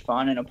very much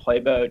fun in a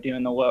playboat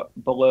doing the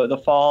below the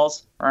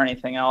falls or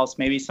anything else.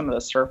 Maybe some of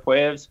the surf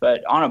waves,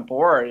 but on a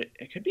board,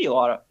 it could be a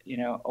lot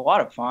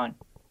of fun.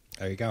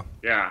 There you go.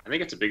 Yeah, I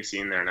think it's a big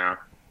scene there now.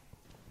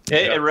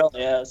 It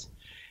really is.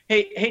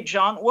 Hey,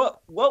 John,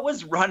 what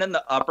was running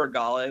the upper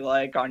gully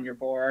like on your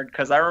board?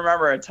 Because I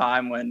remember a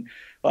time when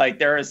like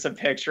there was some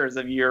pictures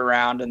of you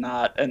around in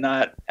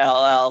that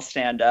LL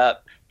stand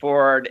up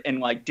board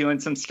and like doing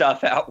some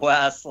stuff out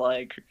west.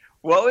 Like,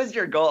 what was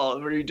your goal?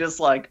 Were you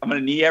just like, I'm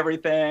gonna knee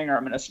everything, or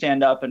I'm gonna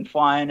stand up and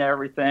fly into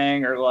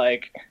everything, or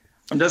like,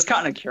 I'm just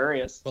kind of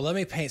curious. Well, let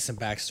me paint some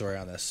backstory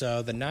on this.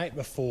 So the night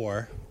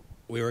before,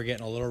 we were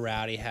getting a little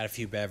rowdy, had a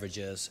few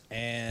beverages,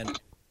 and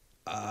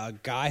a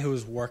guy who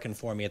was working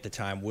for me at the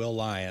time, Will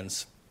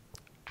Lyons,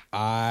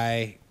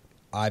 I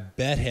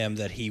bet him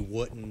that he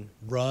wouldn't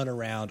run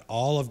around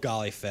all of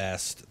Golly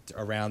Fest,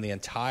 around the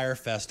entire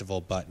festival,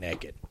 butt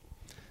naked.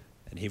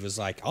 And he was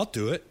like, I'll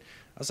do it.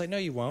 I was like, no,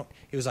 you won't.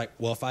 He was like,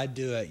 well, if I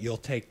do it, you'll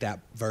take that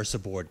Versa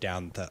board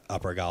down the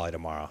upper Golly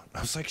tomorrow. I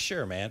was like,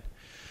 sure, man.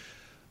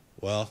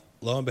 Well,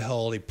 lo and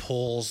behold, he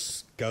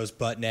goes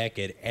butt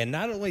naked, and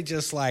not only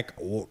just like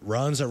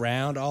runs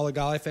around all of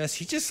Golly Fest,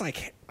 he just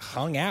like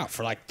hung out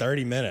for like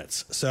 30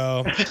 minutes.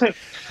 So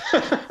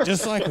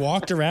just like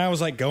walked around,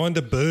 was like going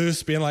to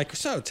booths, being like,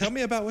 so tell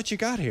me about what you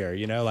got here,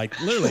 like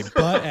literally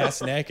butt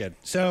ass naked.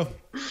 So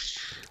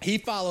he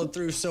followed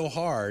through so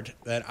hard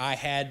that I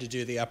had to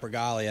do the upper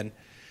Golly,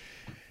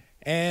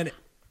 and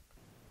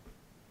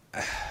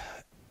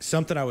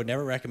something I would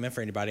never recommend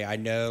for anybody. I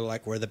know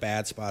like where the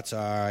bad spots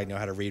are. I know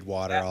how to read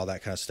water, all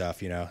that kind of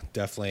stuff,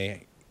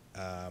 definitely.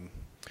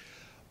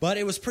 But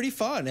it was pretty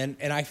fun.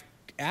 And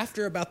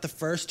after about the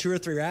first 2 or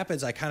 3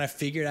 rapids, I kind of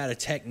figured out a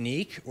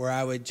technique where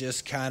I would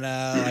just kind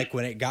of like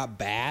when it got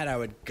bad, I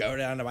would go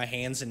down to my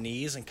hands and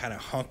knees and kind of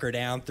hunker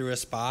down through a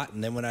spot.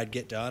 And then when I'd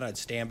get done, I'd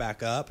stand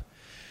back up.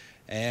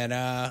 And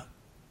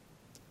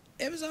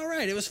it was all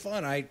right. It was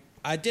fun.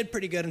 I did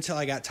pretty good until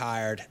I got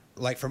tired.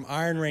 Like from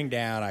Iron Ring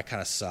down, I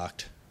kind of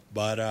sucked.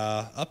 But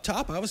up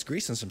top, I was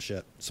greasing some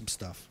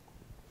stuff.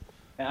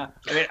 Yeah,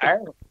 I mean,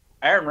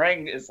 Iron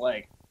Ring is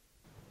like,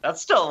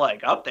 that's still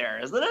like up there,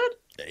 isn't it?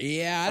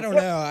 Yeah, I don't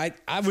know.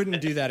 I wouldn't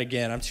do that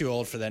again. I'm too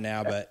old for that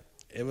now. But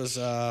it was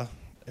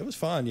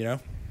fun.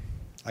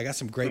 I got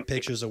some great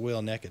pictures of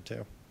Will naked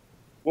too.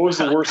 What was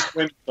the worst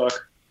swim you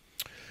took?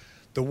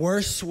 The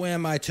worst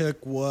swim I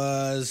took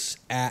was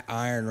at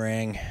Iron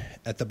Ring,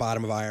 at the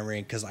bottom of Iron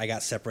Ring, because I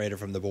got separated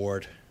from the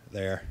board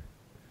there.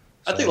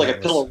 I think like a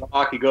pillow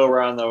rock, you go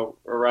around the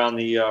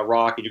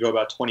rock and you go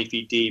about 20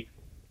 feet deep.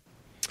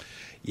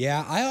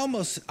 Yeah,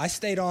 I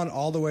stayed on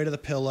all the way to the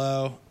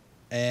pillow,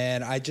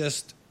 and I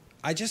just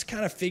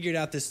kind of figured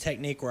out this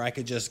technique where I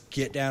could just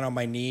get down on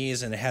my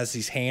knees, and it has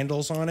these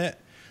handles on it.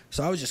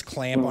 So I would just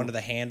clamp onto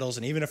the handles,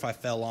 and even if I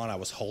fell on, I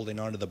was holding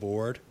onto the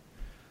board.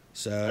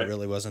 So it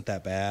really wasn't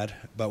that bad.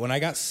 But when I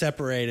got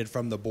separated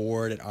from the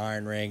board at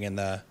Iron Ring and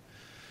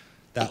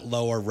that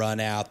lower run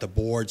out, the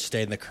board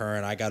stayed in the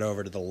current. I got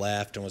over to the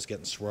left and was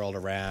getting swirled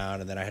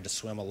around, and then I had to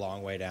swim a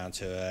long way down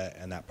to it,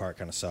 and that part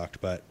kind of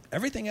sucked. But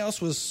everything else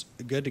was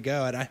good to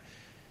go, and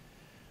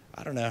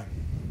I don't know.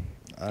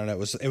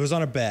 It was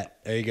on a bet.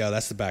 There you go.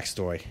 That's the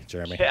backstory,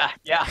 Jeremy.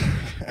 Yeah.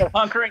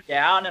 Hunkering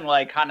down and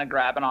like kind of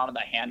grabbing onto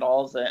the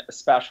handles,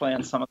 especially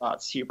in some of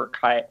that super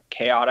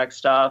chaotic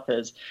stuff,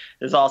 is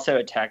also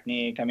a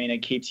technique. I mean, it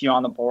keeps you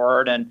on the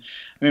board, and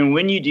I mean,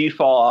 when you do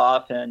fall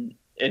off, and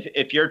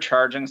if you're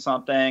charging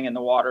something and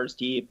the water's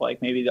deep,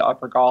 like maybe the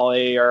Upper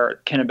Gauley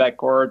or Kennebec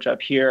Gorge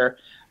up here,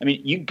 I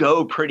mean, you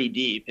go pretty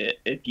deep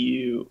if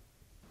you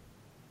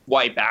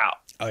wipe out.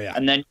 Oh, yeah.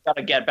 And then you got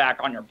to get back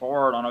on your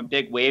board on a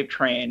big wave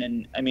train.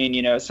 And I mean,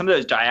 you know, some of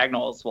those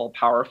diagonals will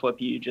power flip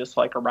you just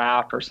like a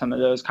raft or some of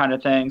those kind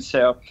of things.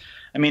 So,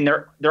 I mean,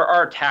 there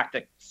are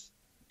tactics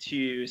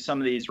to some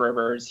of these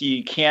rivers.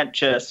 You can't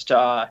just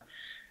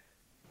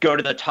go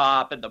to the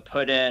top and the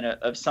put in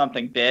of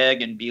something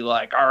big and be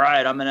like, all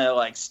right, I'm going to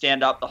like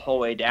stand up the whole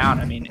way down.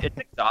 I mean, it's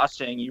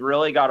exhausting. You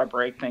really got to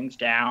break things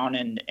down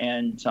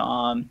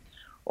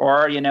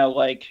or, you know,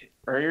 like,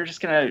 or you're just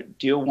going to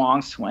do a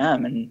long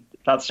swim, and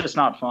that's just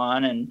not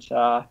fun. And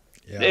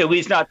at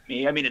least not to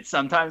me. I mean, it's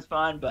sometimes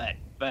fun, but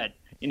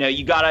you know,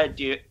 you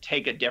gotta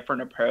take a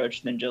different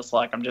approach than just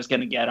like, I'm just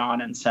gonna get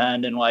on and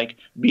send and like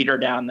beat her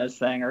down this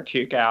thing or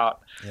kook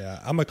out. Yeah,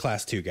 I'm a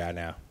class 2 guy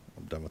now.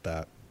 I'm done with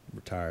that. I'm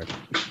retired.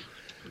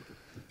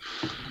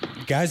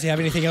 Guys, do you have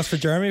anything else for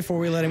Jeremy before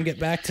we let him get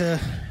back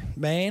to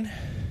Maine?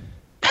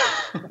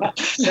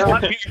 No,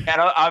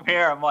 I'm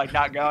here. I'm like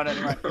not going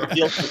anywhere.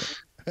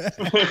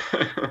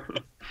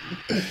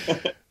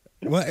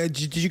 What,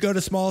 did you go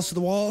to Smallest of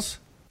the Walls?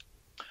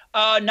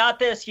 Not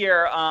this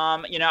year.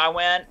 You know, I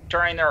went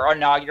during their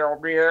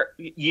inaugural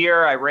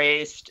year. I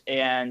raced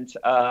and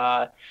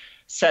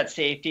set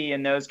safety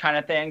and those kind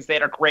of things. They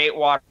had a great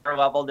water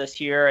level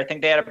this year. I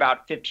think they had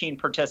about 15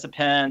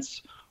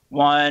 participants.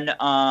 One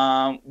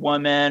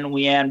woman,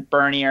 Leanne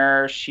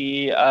Bernier,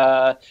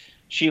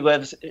 she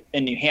lives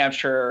in New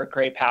Hampshire, a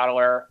great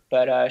paddler,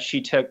 but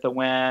she took the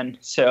win.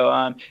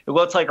 So it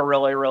looks like a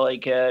really, really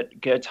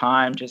good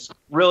time. Just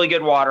really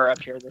good water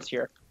up here this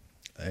year.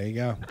 There you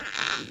go.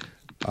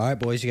 All right,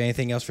 boys, you got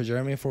anything else for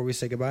Jeremy before we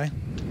say goodbye?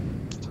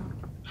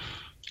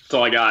 That's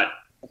all I got.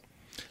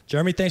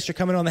 Jeremy, thanks for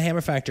coming on the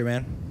Hammer Factor,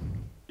 man.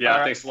 Yeah,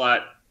 right. Thanks a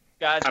lot.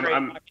 Guys, great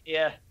talking to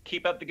you.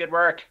 Keep up the good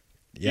work.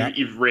 Yeah.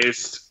 You've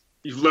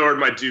lowered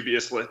my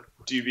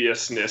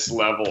dubiousness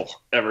level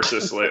ever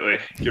since lately.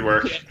 Good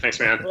work. Thanks,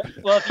 man.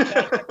 Well, if you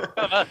guys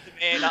come up to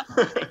me, and I'll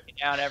take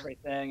down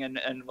everything,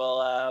 and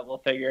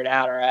we'll figure it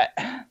out. All right.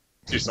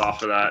 Too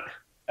soft for that.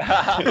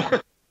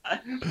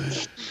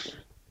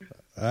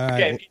 All right.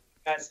 Okay,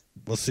 guys.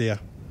 We'll see ya.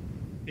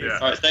 Yeah.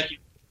 All right, thank you.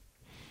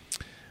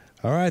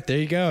 All right, there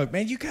you go.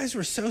 Man, you guys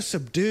were so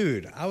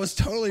subdued. I was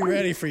totally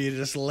ready for you to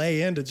just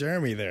lay into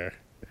Jeremy there.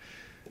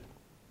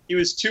 He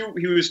was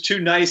too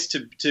nice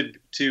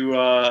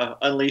to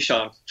unleash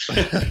on.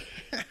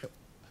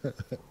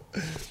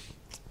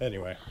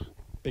 Anyway,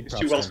 big It's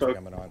props too well for spoken.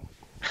 coming on.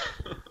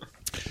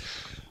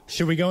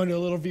 Should we go into a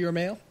little viewer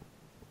mail?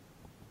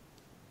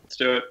 Let's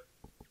do it.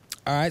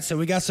 All right, so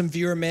we got some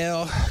viewer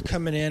mail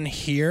coming in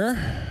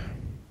here.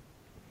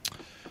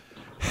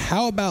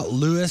 How about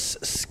Lewis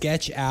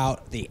sketch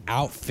out the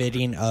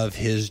outfitting of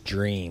his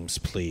dreams,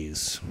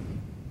 please?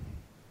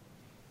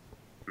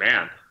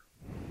 Man.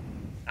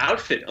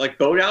 Outfit, like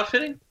boat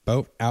outfitting?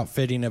 Boat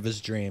outfitting of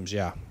his dreams,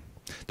 yeah.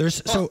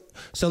 There's so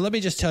let me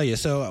just tell you.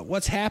 So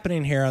what's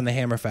happening here on the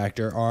Hammer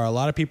Factor are a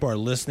lot of people are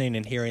listening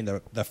and hearing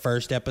the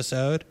first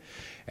episode,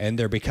 and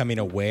they're becoming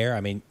aware.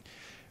 I mean,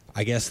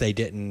 I guess they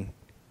didn't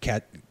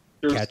catch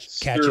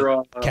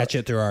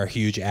it through our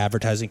huge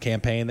advertising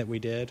campaign that we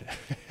did,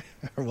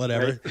 or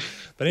whatever. Right.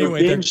 But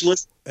anyway, binge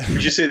listening.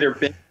 Would you say they're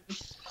binge?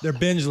 They're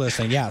binge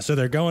listening, yeah. So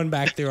they're going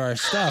back through our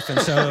stuff,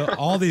 and so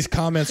all these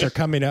comments are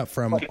coming up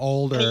from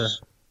older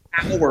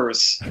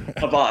hours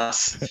of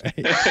us.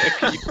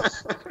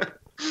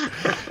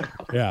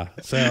 Yeah.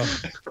 So.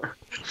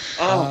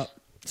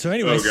 So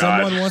anyway,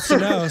 someone wants to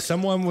know.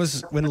 Someone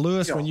was when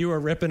you were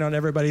ripping on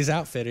everybody's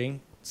outfitting.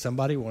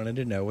 Somebody wanted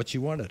to know what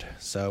you wanted.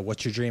 So,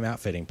 what's your dream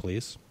outfitting,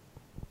 please?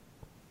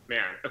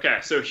 Man, okay.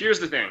 So here's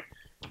the thing.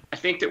 I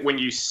think that when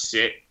you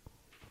sit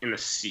in the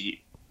seat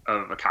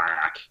of a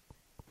kayak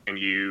and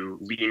you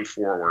lean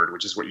forward,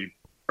 which is what you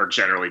are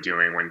generally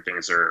doing when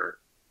things are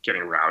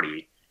getting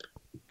rowdy,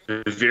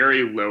 the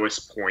very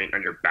lowest point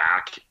on your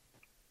back,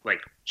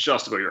 like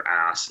just above your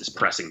ass, is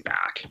pressing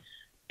back.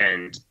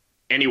 And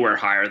anywhere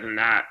higher than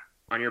that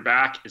on your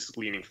back is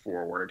leaning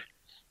forward.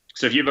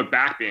 So if you have a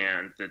back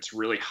band that's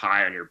really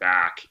high on your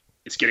back,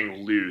 it's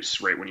getting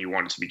loose right when you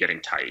want it to be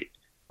getting tight.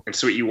 And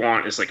so what you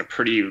want is like a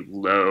pretty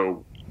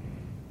low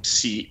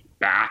seat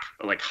back,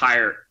 like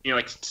higher,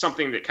 like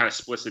something that kind of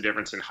splits the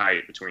difference in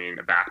height between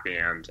a back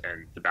band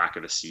and the back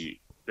of the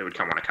seat that would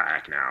come on a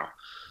kayak now.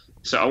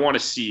 So I want a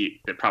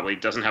seat that probably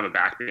doesn't have a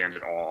back band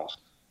at all,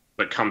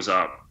 but comes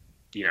up,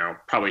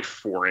 probably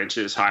 4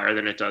 inches higher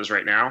than it does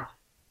right now,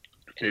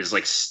 and is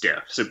like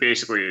stiff. So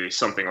basically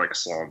something like a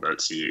slalom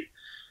boat seat.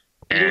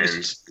 And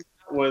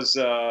was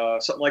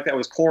something like that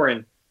was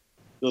Corin,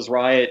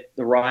 the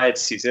Riot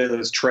seats,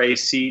 those tray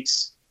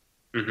seats,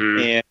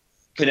 and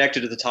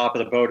connected to the top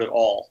of the boat at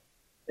all.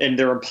 And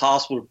they're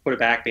impossible to put a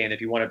back band if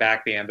you want a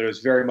back band, but it was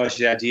very much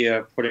the idea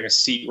of putting a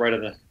seat right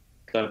on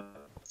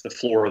the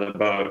floor of the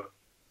boat.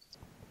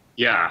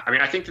 Yeah, I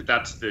mean, I think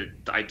that's the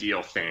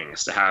ideal thing,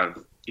 is to have,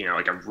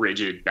 like a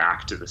rigid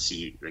back to the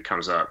seat that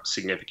comes up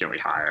significantly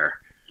higher.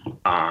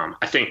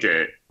 I think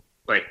that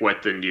like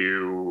what the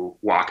new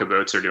Waka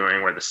boats are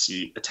doing, where the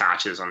seat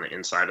attaches on the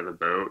inside of the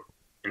boat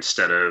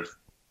instead of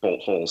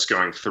bolt holes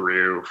going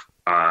through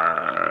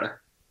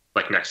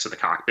like next to the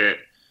cockpit.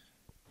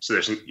 So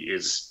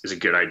is a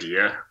good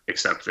idea,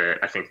 except that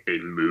I think they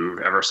move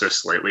ever so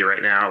slightly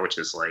right now, which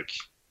is like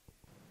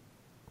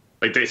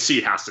the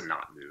seat has to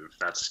not move.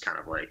 That's kind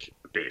of like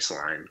a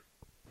baseline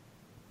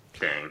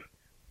thing.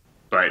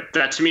 But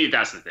that, to me,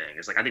 that's the thing.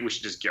 It's like, I think we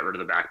should just get rid of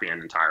the back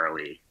band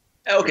entirely.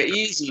 Okay,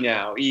 easy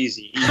now.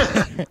 Easy.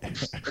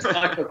 Let's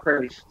not go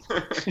crazy.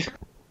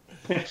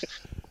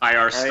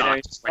 IR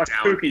stock just went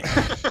down.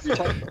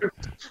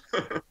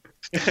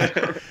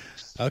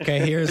 Okay,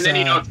 here's... And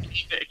then, if you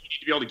need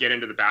to be able to get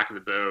into the back of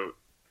the boat,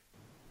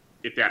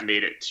 if that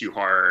made it too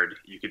hard,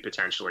 you could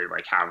potentially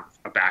like have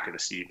a back of the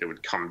seat that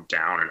would come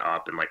down and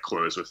up and like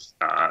close with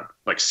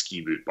like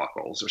ski boot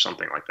buckles or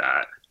something like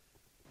that.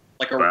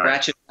 Like a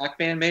ratchet back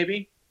band,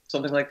 maybe?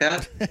 Something like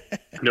that?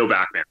 No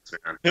back bands,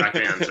 man. Back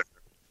bands are...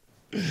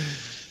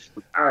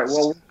 All right,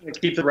 well, we're going to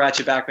keep the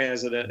ratchet back band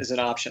as an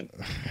option.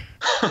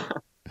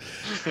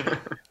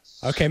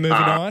 Okay, moving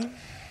on.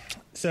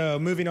 So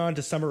moving on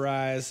to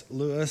summarize,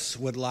 Lewis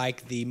would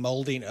like the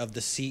molding of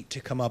the seat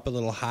to come up a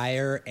little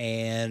higher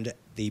and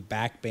the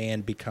back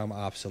band become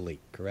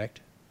obsolete, correct?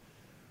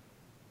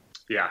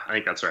 Yeah, I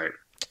think that's right.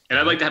 And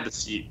I'd like to have the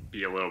seat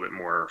be a little bit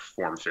more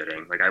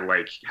form-fitting. Like, I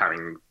like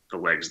having the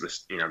legs, the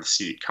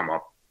seat come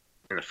up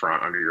in the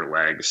front under your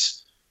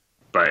legs,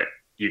 but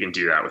you can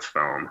do that with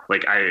foam.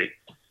 Like,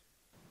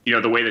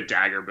 the way the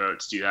Dagger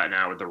boats do that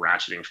now with the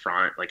ratcheting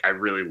front, like, I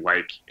really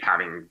like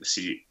having the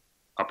seat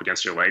up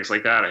against your legs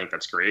like that. I think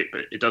that's great,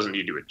 but it doesn't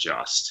need to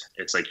adjust.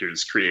 It's like you're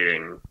just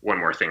creating one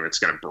more thing that's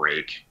going to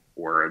break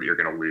or you're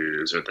going to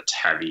lose or that's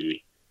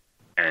heavy.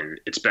 And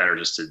it's better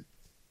just to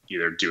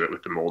either do it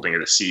with the molding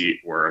of the seat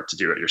or to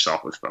do it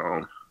yourself with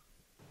foam.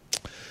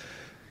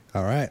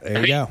 All right,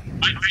 there you go.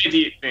 My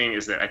idea thing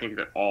is that I think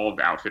that all of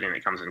the outfitting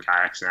that comes in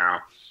kayaks now,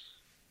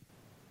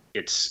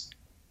 it's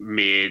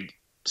made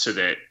so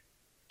that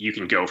you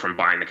can go from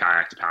buying the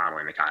kayak to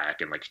paddling the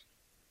kayak in like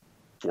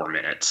 4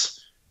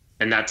 minutes.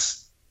 And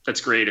that's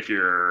great if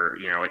you're,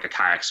 like a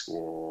kayak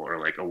school or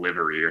like a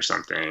livery or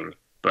something.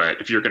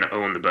 But if you're going to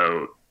own the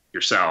boat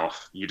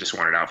yourself, you just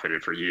want it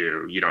outfitted for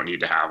you. You don't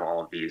need to have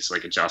all of these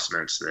like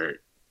adjustments that,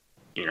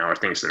 are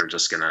things that are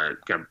just going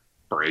to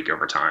break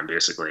over time.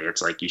 Basically,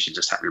 it's like you should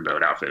just have your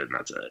boat outfitted and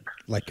that's it.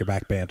 Like your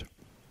back band.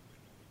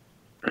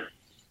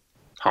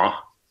 Huh?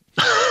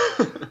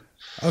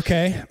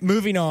 Okay,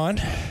 moving on.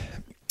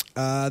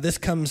 This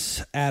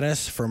comes at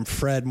us from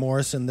Fred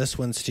Morrison. This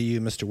one's to you,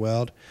 Mr.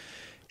 Weld.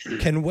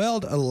 Can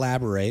Weld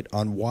elaborate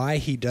on why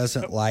he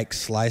doesn't like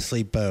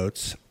slicely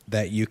boats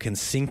that you can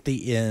sink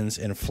the ends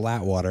in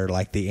flat water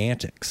like the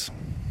Antics?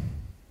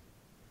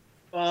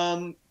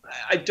 I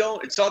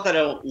don't. It's not that I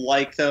don't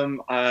like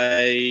them.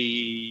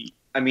 I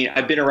mean,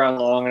 I've been around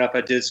long enough. I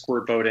did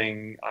squirt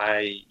boating.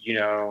 I've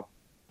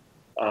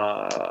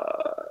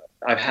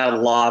had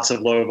lots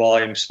of low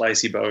volume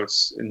slicey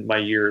boats in my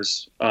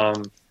years.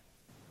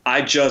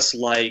 I just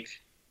like.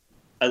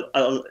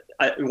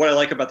 What I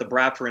like about the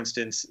Brap, for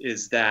instance,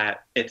 is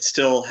that it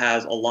still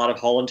has a lot of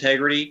hull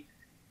integrity,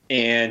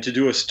 and to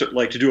do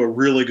a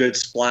really good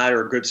splat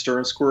or a good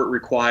stern squirt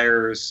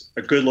requires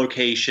a good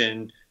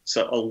location,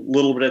 so a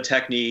little bit of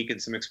technique and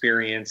some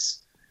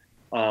experience.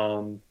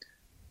 But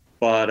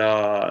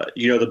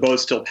the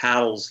boat still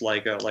paddles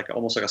like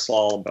almost like a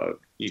slalom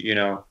boat.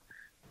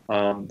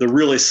 The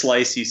really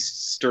slicey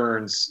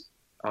sterns,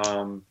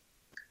 I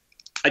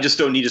just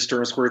don't need a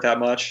stern squirt that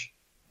much.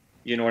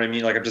 You know what I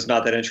mean? Like, I'm just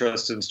not that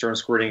interested in stern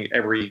squirting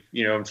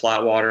in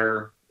flat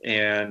water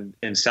and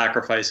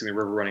sacrificing the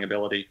river running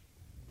ability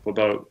of a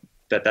boat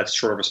that's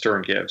short of a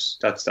stern gives.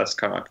 That's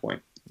kind of my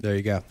point. There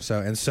you go.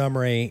 So in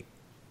summary,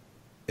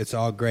 it's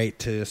all great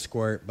to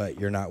squirt, but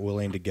you're not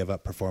willing to give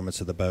up performance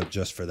of the boat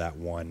just for that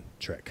one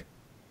trick.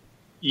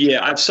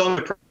 Yeah, I've sung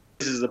the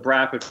praises of the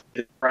Brap.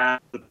 The Brap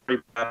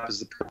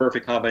is the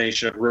perfect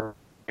combination of river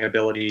running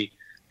ability,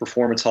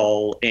 performance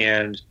hull,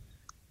 and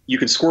you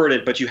can squirt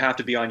it, but you have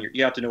to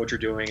you have to know what you're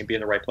doing and be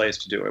in the right place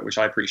to do it, which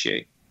I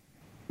appreciate.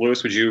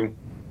 Lewis, would you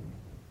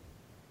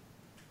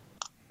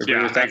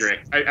Yeah, I agree.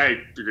 I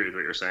agree with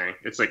what you're saying.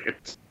 It's like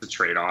it's a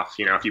trade-off.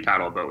 You know, if you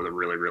paddle a boat with a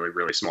really, really,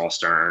 really small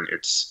stern,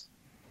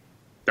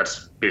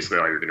 that's basically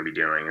all you're going to be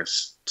doing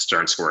is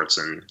stern squirts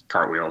and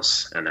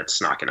cartwheels, and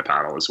it's not going to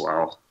paddle as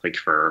well, like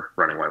for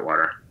running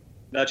whitewater.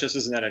 That just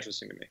isn't that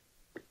interesting to me.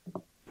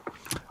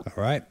 All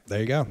right, there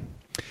you go.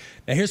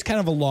 Now here's kind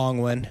of a long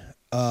one,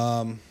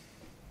 but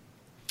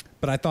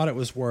I thought it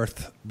was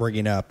worth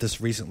bringing up.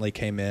 This recently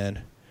came in,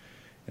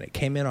 and it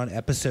came in on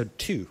episode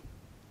 2.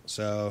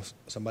 So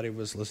somebody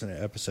was listening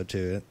to episode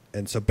 2,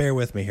 and so bear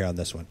with me here on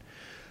this one.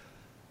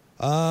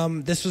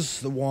 This was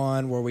the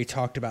one where we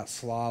talked about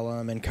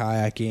slalom and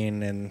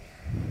kayaking, and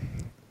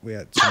we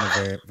had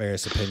some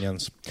various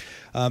opinions.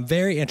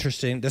 Very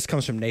interesting. This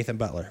comes from Nathan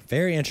Butler.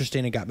 Very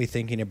interesting, and got me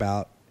thinking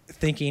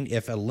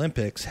if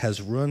Olympics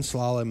has ruined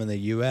slalom in the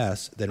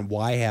U.S., then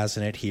why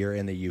hasn't it here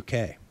in the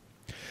U.K.?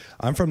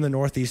 I'm from the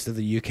northeast of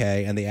the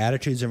U.K., and the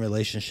attitudes and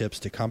relationships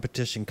to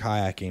competition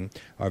kayaking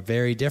are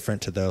very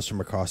different to those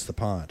from across the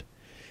pond.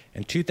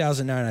 In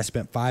 2009, I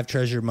spent 5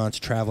 treasure months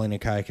traveling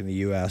and kayaking in the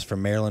U.S.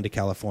 from Maryland to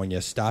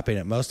California, stopping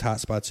at most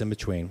hotspots in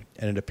between,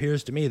 and it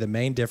appears to me the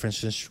main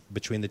differences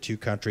between the two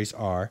countries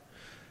are,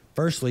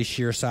 firstly,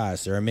 sheer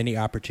size. There are many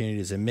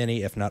opportunities in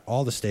many, if not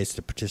all, the states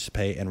to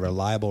participate in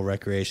reliable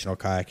recreational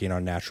kayaking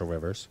on natural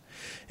rivers.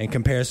 In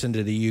comparison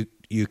to the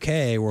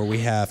UK, where we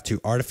have to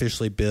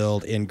artificially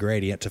build in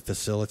gradient to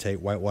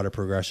facilitate whitewater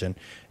progression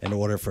in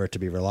order for it to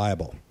be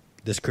reliable.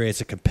 This creates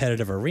a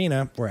competitive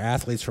arena where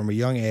athletes from a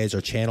young age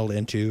are channeled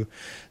into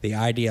the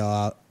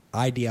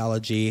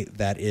ideology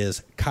that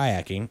is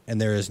kayaking, and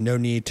there is no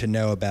need to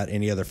know about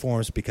any other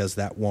forms because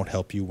that won't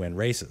help you win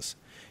races.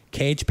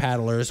 Cage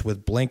paddlers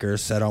with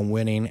blinkers set on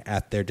winning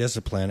at their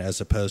discipline,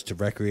 as opposed to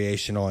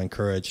recreational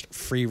encouraged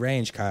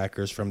free-range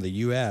kayakers from the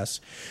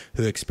U.S.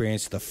 who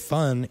experience the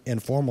fun,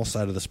 informal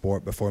side of the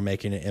sport before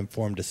making an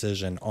informed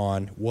decision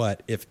on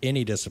what, if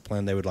any,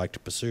 discipline they would like to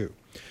pursue.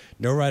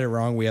 No right or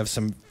wrong, we have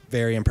some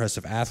very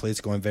impressive athletes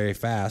going very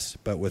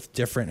fast, but with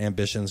different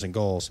ambitions and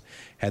goals.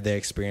 Had they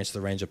experienced the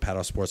range of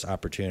paddle sports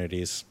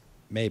opportunities?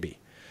 Maybe.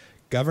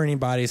 Governing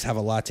bodies have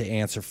a lot to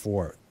answer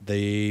for.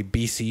 The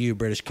BCU,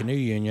 British Canoe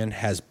Union,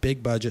 has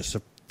big budgets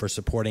for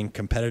supporting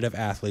competitive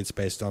athletes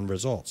based on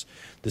results.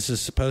 This is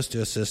supposed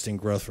to assist in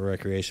growth for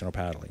recreational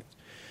paddling.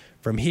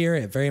 From here,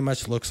 it very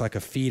much looks like a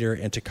feeder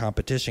into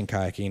competition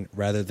kayaking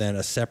rather than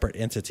a separate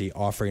entity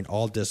offering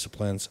all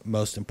disciplines,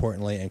 most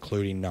importantly,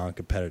 including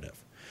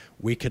non-competitive.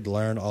 We could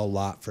learn a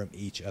lot from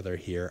each other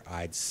here,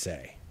 I'd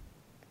say.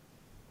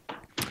 I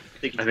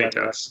think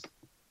that's...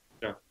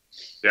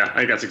 Yeah, I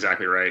think that's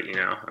exactly right. You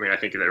know, I mean, I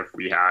think that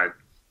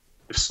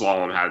if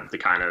slalom had the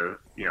kind of,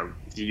 you know,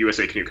 the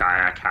USA Canoe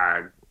Kayak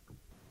had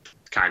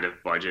the kind of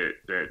budget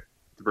that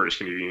the British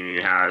Canoe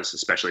Union has,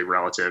 especially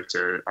relative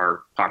to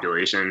our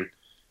population,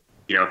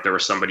 you know, if there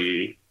was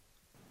somebody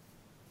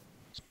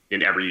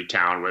in every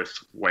town with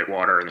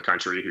whitewater in the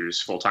country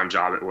whose full-time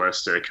job it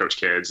was to coach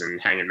kids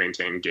and hang and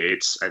maintain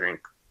gates, I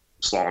think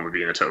slalom would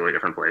be in a totally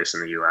different place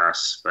in the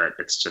U.S., but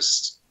it's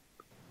just...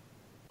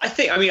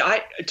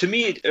 to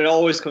me, it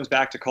always comes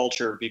back to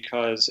culture,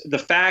 because the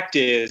fact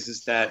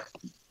is that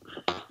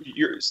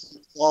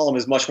slalom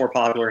is much more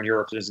popular in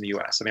Europe than it is in the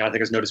U.S. I mean, I think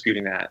there's no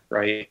disputing that,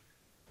 right?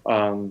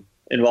 And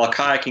while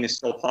kayaking is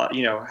still,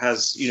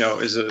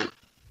 is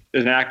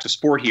an active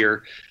sport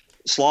here,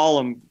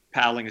 slalom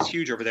paddling is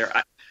huge over there.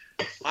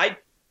 I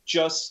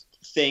just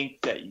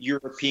think that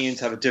Europeans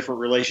have a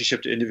different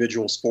relationship to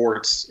individual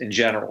sports in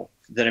general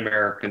than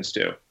Americans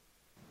do.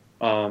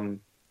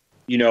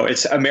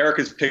 It's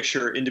America's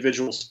picture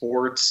individual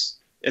sports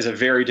is a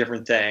very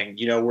different thing.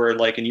 You know, where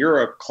like in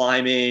Europe,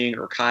 climbing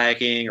or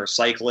kayaking or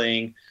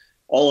cycling,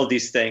 all of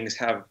these things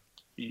are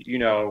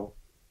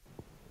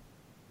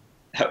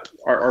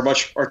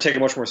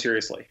taken much more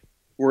seriously.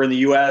 Where in the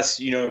U.S.,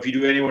 you know, if you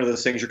do any one of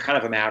those things, you're kind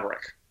of a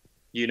maverick.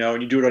 You know,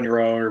 and you do it on your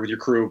own or with your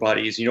crew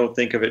buddies. You don't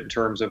think of it in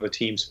terms of a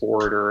team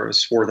sport or a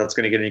sport that's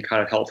going to get any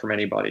kind of help from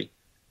anybody.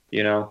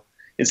 You know,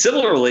 and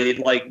similarly,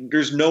 like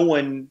there's no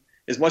one.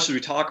 As much as we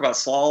talk about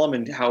slalom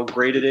and how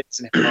great it is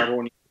and how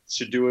everyone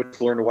should do it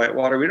to learn to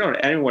whitewater, we don't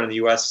have anyone in the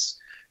U.S.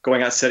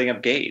 going out setting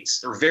up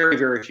gates. There are very,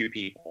 very few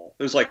people.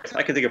 There's I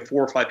can think of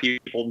 4 or 5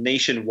 people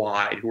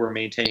nationwide who are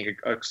maintaining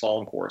a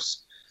slalom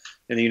course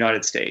in the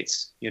United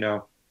States. You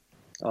know.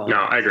 No,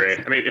 I agree.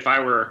 I mean, if I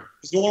were,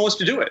 no one wants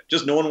to do it.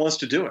 Just no one wants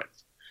to do it.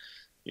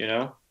 You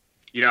know.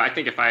 I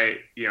think if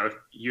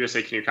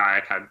USA Canoe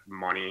Kayak had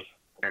money,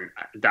 and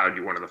that would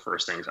be one of the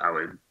first things I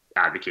would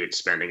advocate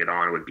spending it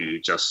on, would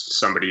be just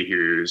somebody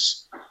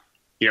who's,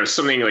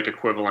 something like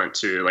equivalent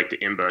to like the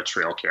IMBA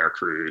trail care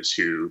crews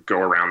who go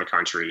around the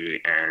country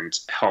and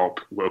help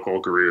local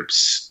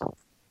groups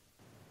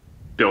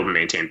build and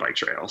maintain bike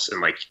trails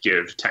and like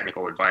give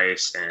technical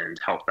advice and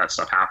help that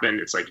stuff happen.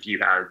 It's like if you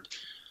had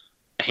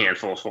a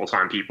handful of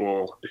full-time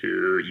people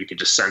who you could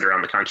just send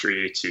around the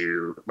country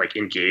to like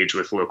engage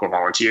with local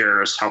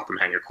volunteers, help them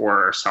hang a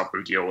course, help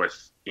them deal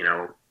with,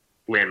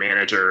 land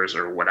managers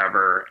or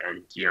whatever,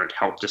 and, to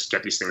help just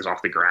get these things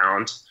off the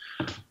ground.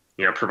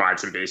 provide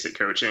some basic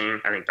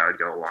coaching, I think that would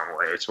go a long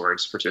way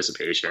towards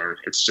participation.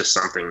 It's just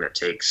something that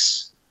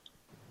takes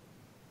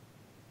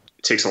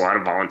a lot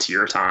of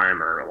volunteer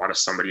time or a lot of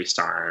somebody's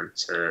time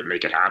to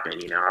make it happen.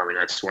 I mean,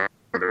 that's one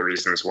of the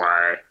reasons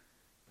why,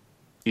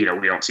 we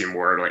don't see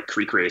more like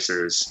creek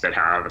races that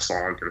have a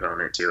slalom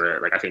component to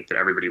it. Like, I think that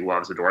everybody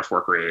loves the North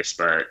Fork race,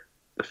 but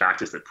the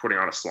fact is that putting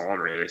on a slalom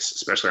race,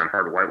 especially on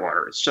hard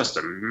whitewater, it's just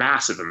a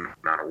massive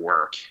amount of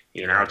work,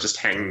 just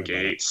hanging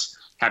gates,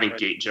 having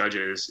gate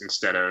judges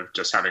instead of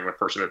just having the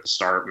person at the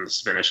start and the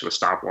finish with a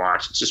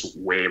stopwatch. It's just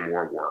way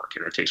more work,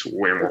 and it takes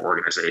way more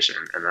organization,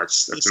 and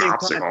that's an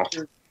obstacle.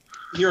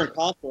 Here in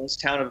Confluence,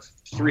 town of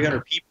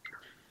 300 people,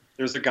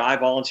 there's a guy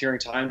volunteering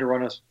time to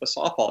run a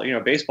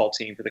softball, baseball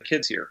team for the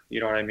kids here. You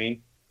know what I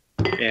mean?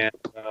 And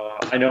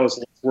I know it's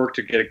work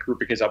to get a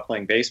group of kids out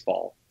playing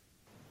baseball.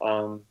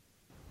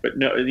 But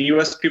no, the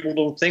U.S. people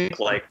don't think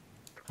like,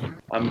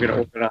 I'm going to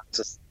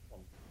organize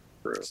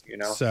a crew,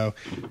 So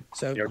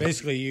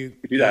basically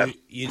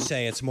you'd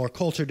say it's more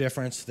culture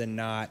difference than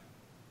not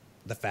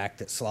the fact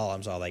that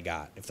slalom's all they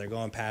got. If they're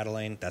going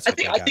paddling, that's what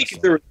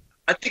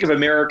I think if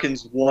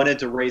Americans wanted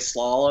to race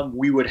slalom,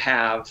 we would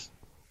have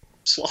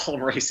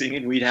slalom racing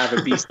and we'd have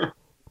a beast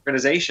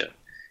organization.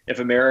 If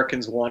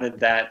Americans wanted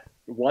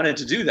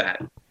to do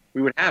that,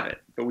 we would have it,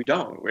 but we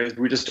don't.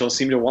 We just don't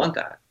seem to want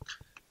that,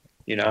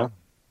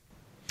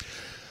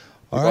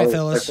 All right,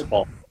 fellas.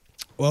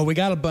 Well, we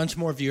got a bunch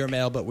more viewer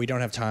mail, but we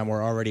don't have time.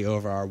 We're already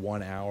over our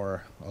 1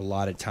 hour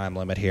allotted time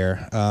limit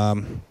here.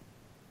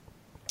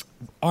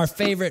 Our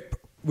favorite,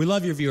 we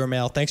love your viewer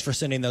mail. Thanks for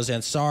sending those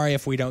in. Sorry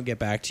if we don't get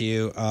back to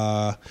you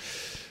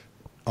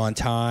on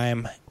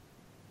time.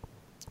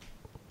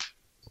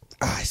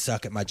 I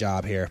suck at my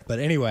job here. But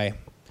anyway,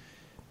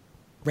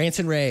 rants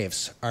and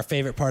raves, our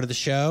favorite part of the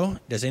show.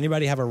 Does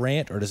anybody have a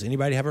rant or does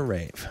anybody have a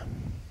rave?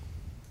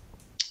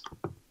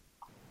 I'm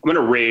going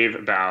to rave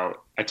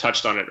about, I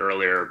touched on it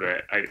earlier,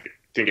 but I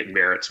think it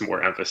merits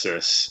more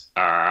emphasis.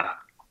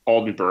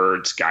 Alden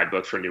Bird's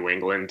guidebook for New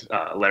England,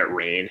 Let It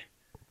Rain.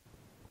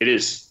 It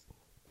is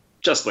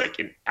just like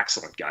an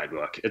excellent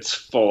guidebook. It's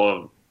full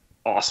of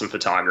awesome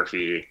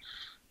photography,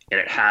 and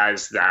it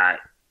has that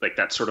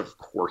sort of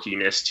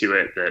quirkiness to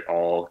it that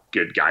all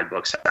good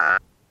guidebooks have.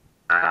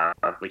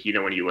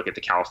 When you look at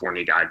the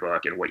California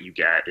guidebook, and what you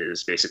get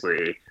is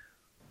basically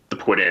the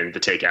put in, the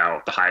take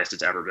out, the highest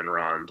it's ever been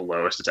run, the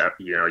lowest it's ever,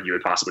 you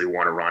would possibly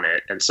want to run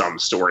it, and some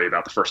story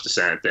about the first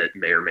descent that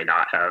may or may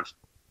not have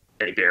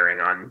any bearing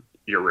on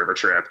your river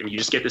trip. And you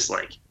just get this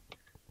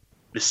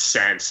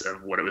sense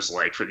of what it was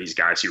like for these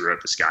guys who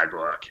wrote this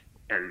guidebook,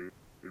 and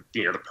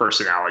the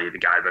personality of the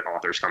guidebook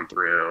authors come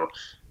through.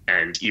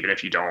 And even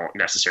if you don't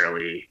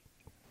necessarily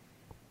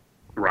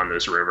run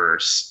those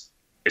rivers,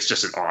 it's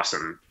just an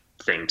awesome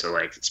thing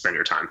to spend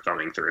your time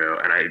thumbing through.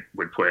 And I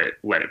would put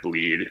Let It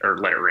Bleed or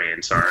Let It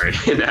Rain, sorry,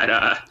 in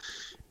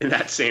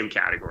that same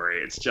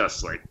category. It's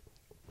just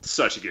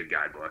such a good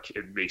guidebook.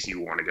 It makes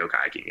you want to go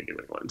kayaking in New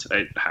England.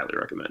 I highly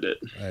recommend it.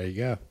 There you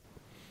go.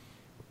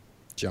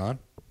 John?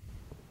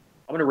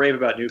 I'm going to rave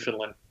about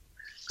Newfoundland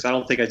because I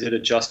don't think I did it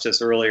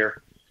justice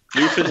earlier.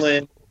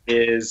 Newfoundland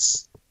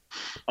is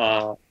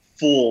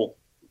full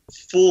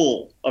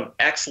of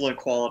excellent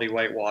quality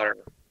whitewater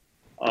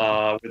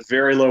with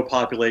very low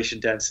population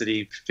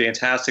density,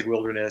 fantastic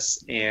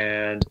wilderness,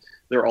 and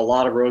there are a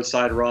lot of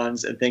roadside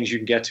runs and things you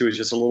can get to is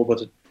just a little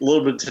bit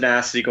of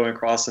tenacity going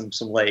across some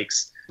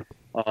lakes.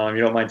 You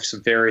don't mind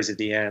some ferries at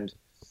the end.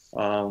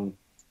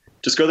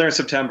 Just go there in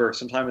September,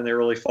 sometime in the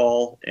early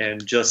fall,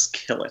 and just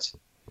kill it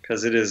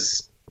because it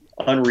is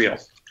unreal.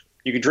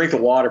 You can drink the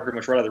water pretty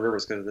much right out of the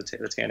rivers because of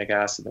the tannic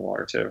acid in the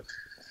water too.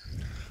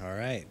 All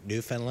right,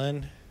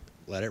 Newfoundland,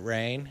 Let It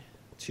Rain,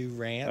 two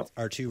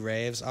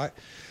raves. I'm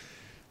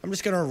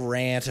just going to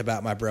rant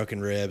about my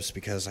broken ribs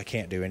because I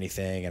can't do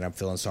anything and I'm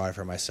feeling sorry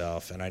for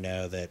myself. And I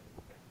know that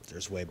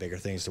there's way bigger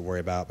things to worry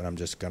about, but I'm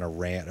just going to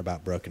rant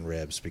about broken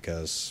ribs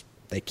because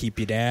they keep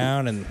you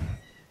down and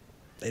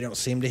they don't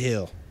seem to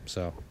heal.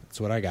 So that's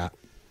what I got.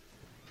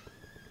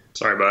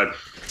 Sorry, bud.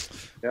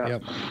 Yeah.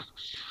 Yep.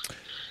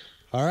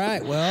 All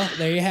right. Well,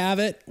 there you have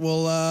it.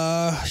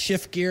 We'll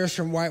shift gears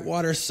from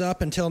Whitewater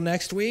Sup until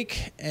next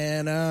week.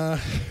 And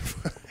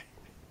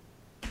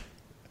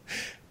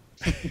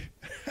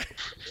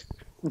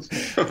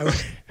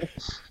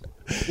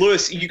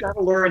Lewis, you got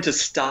to learn to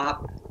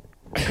stop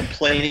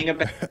complaining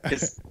about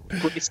this.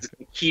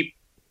 Keep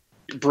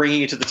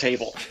bringing it to the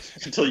table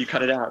until you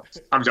cut it out.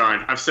 I'm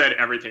done. I've said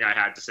everything I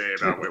had to say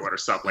about Whitewater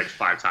Sup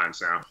 5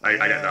 times now. I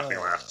got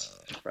nothing left.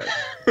 Right.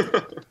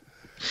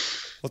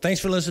 Well,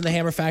 thanks for listening to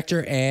Hammer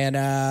Factor, and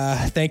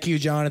thank you,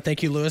 John, and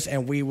thank you, Lewis,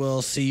 and we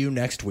will see you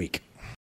next week.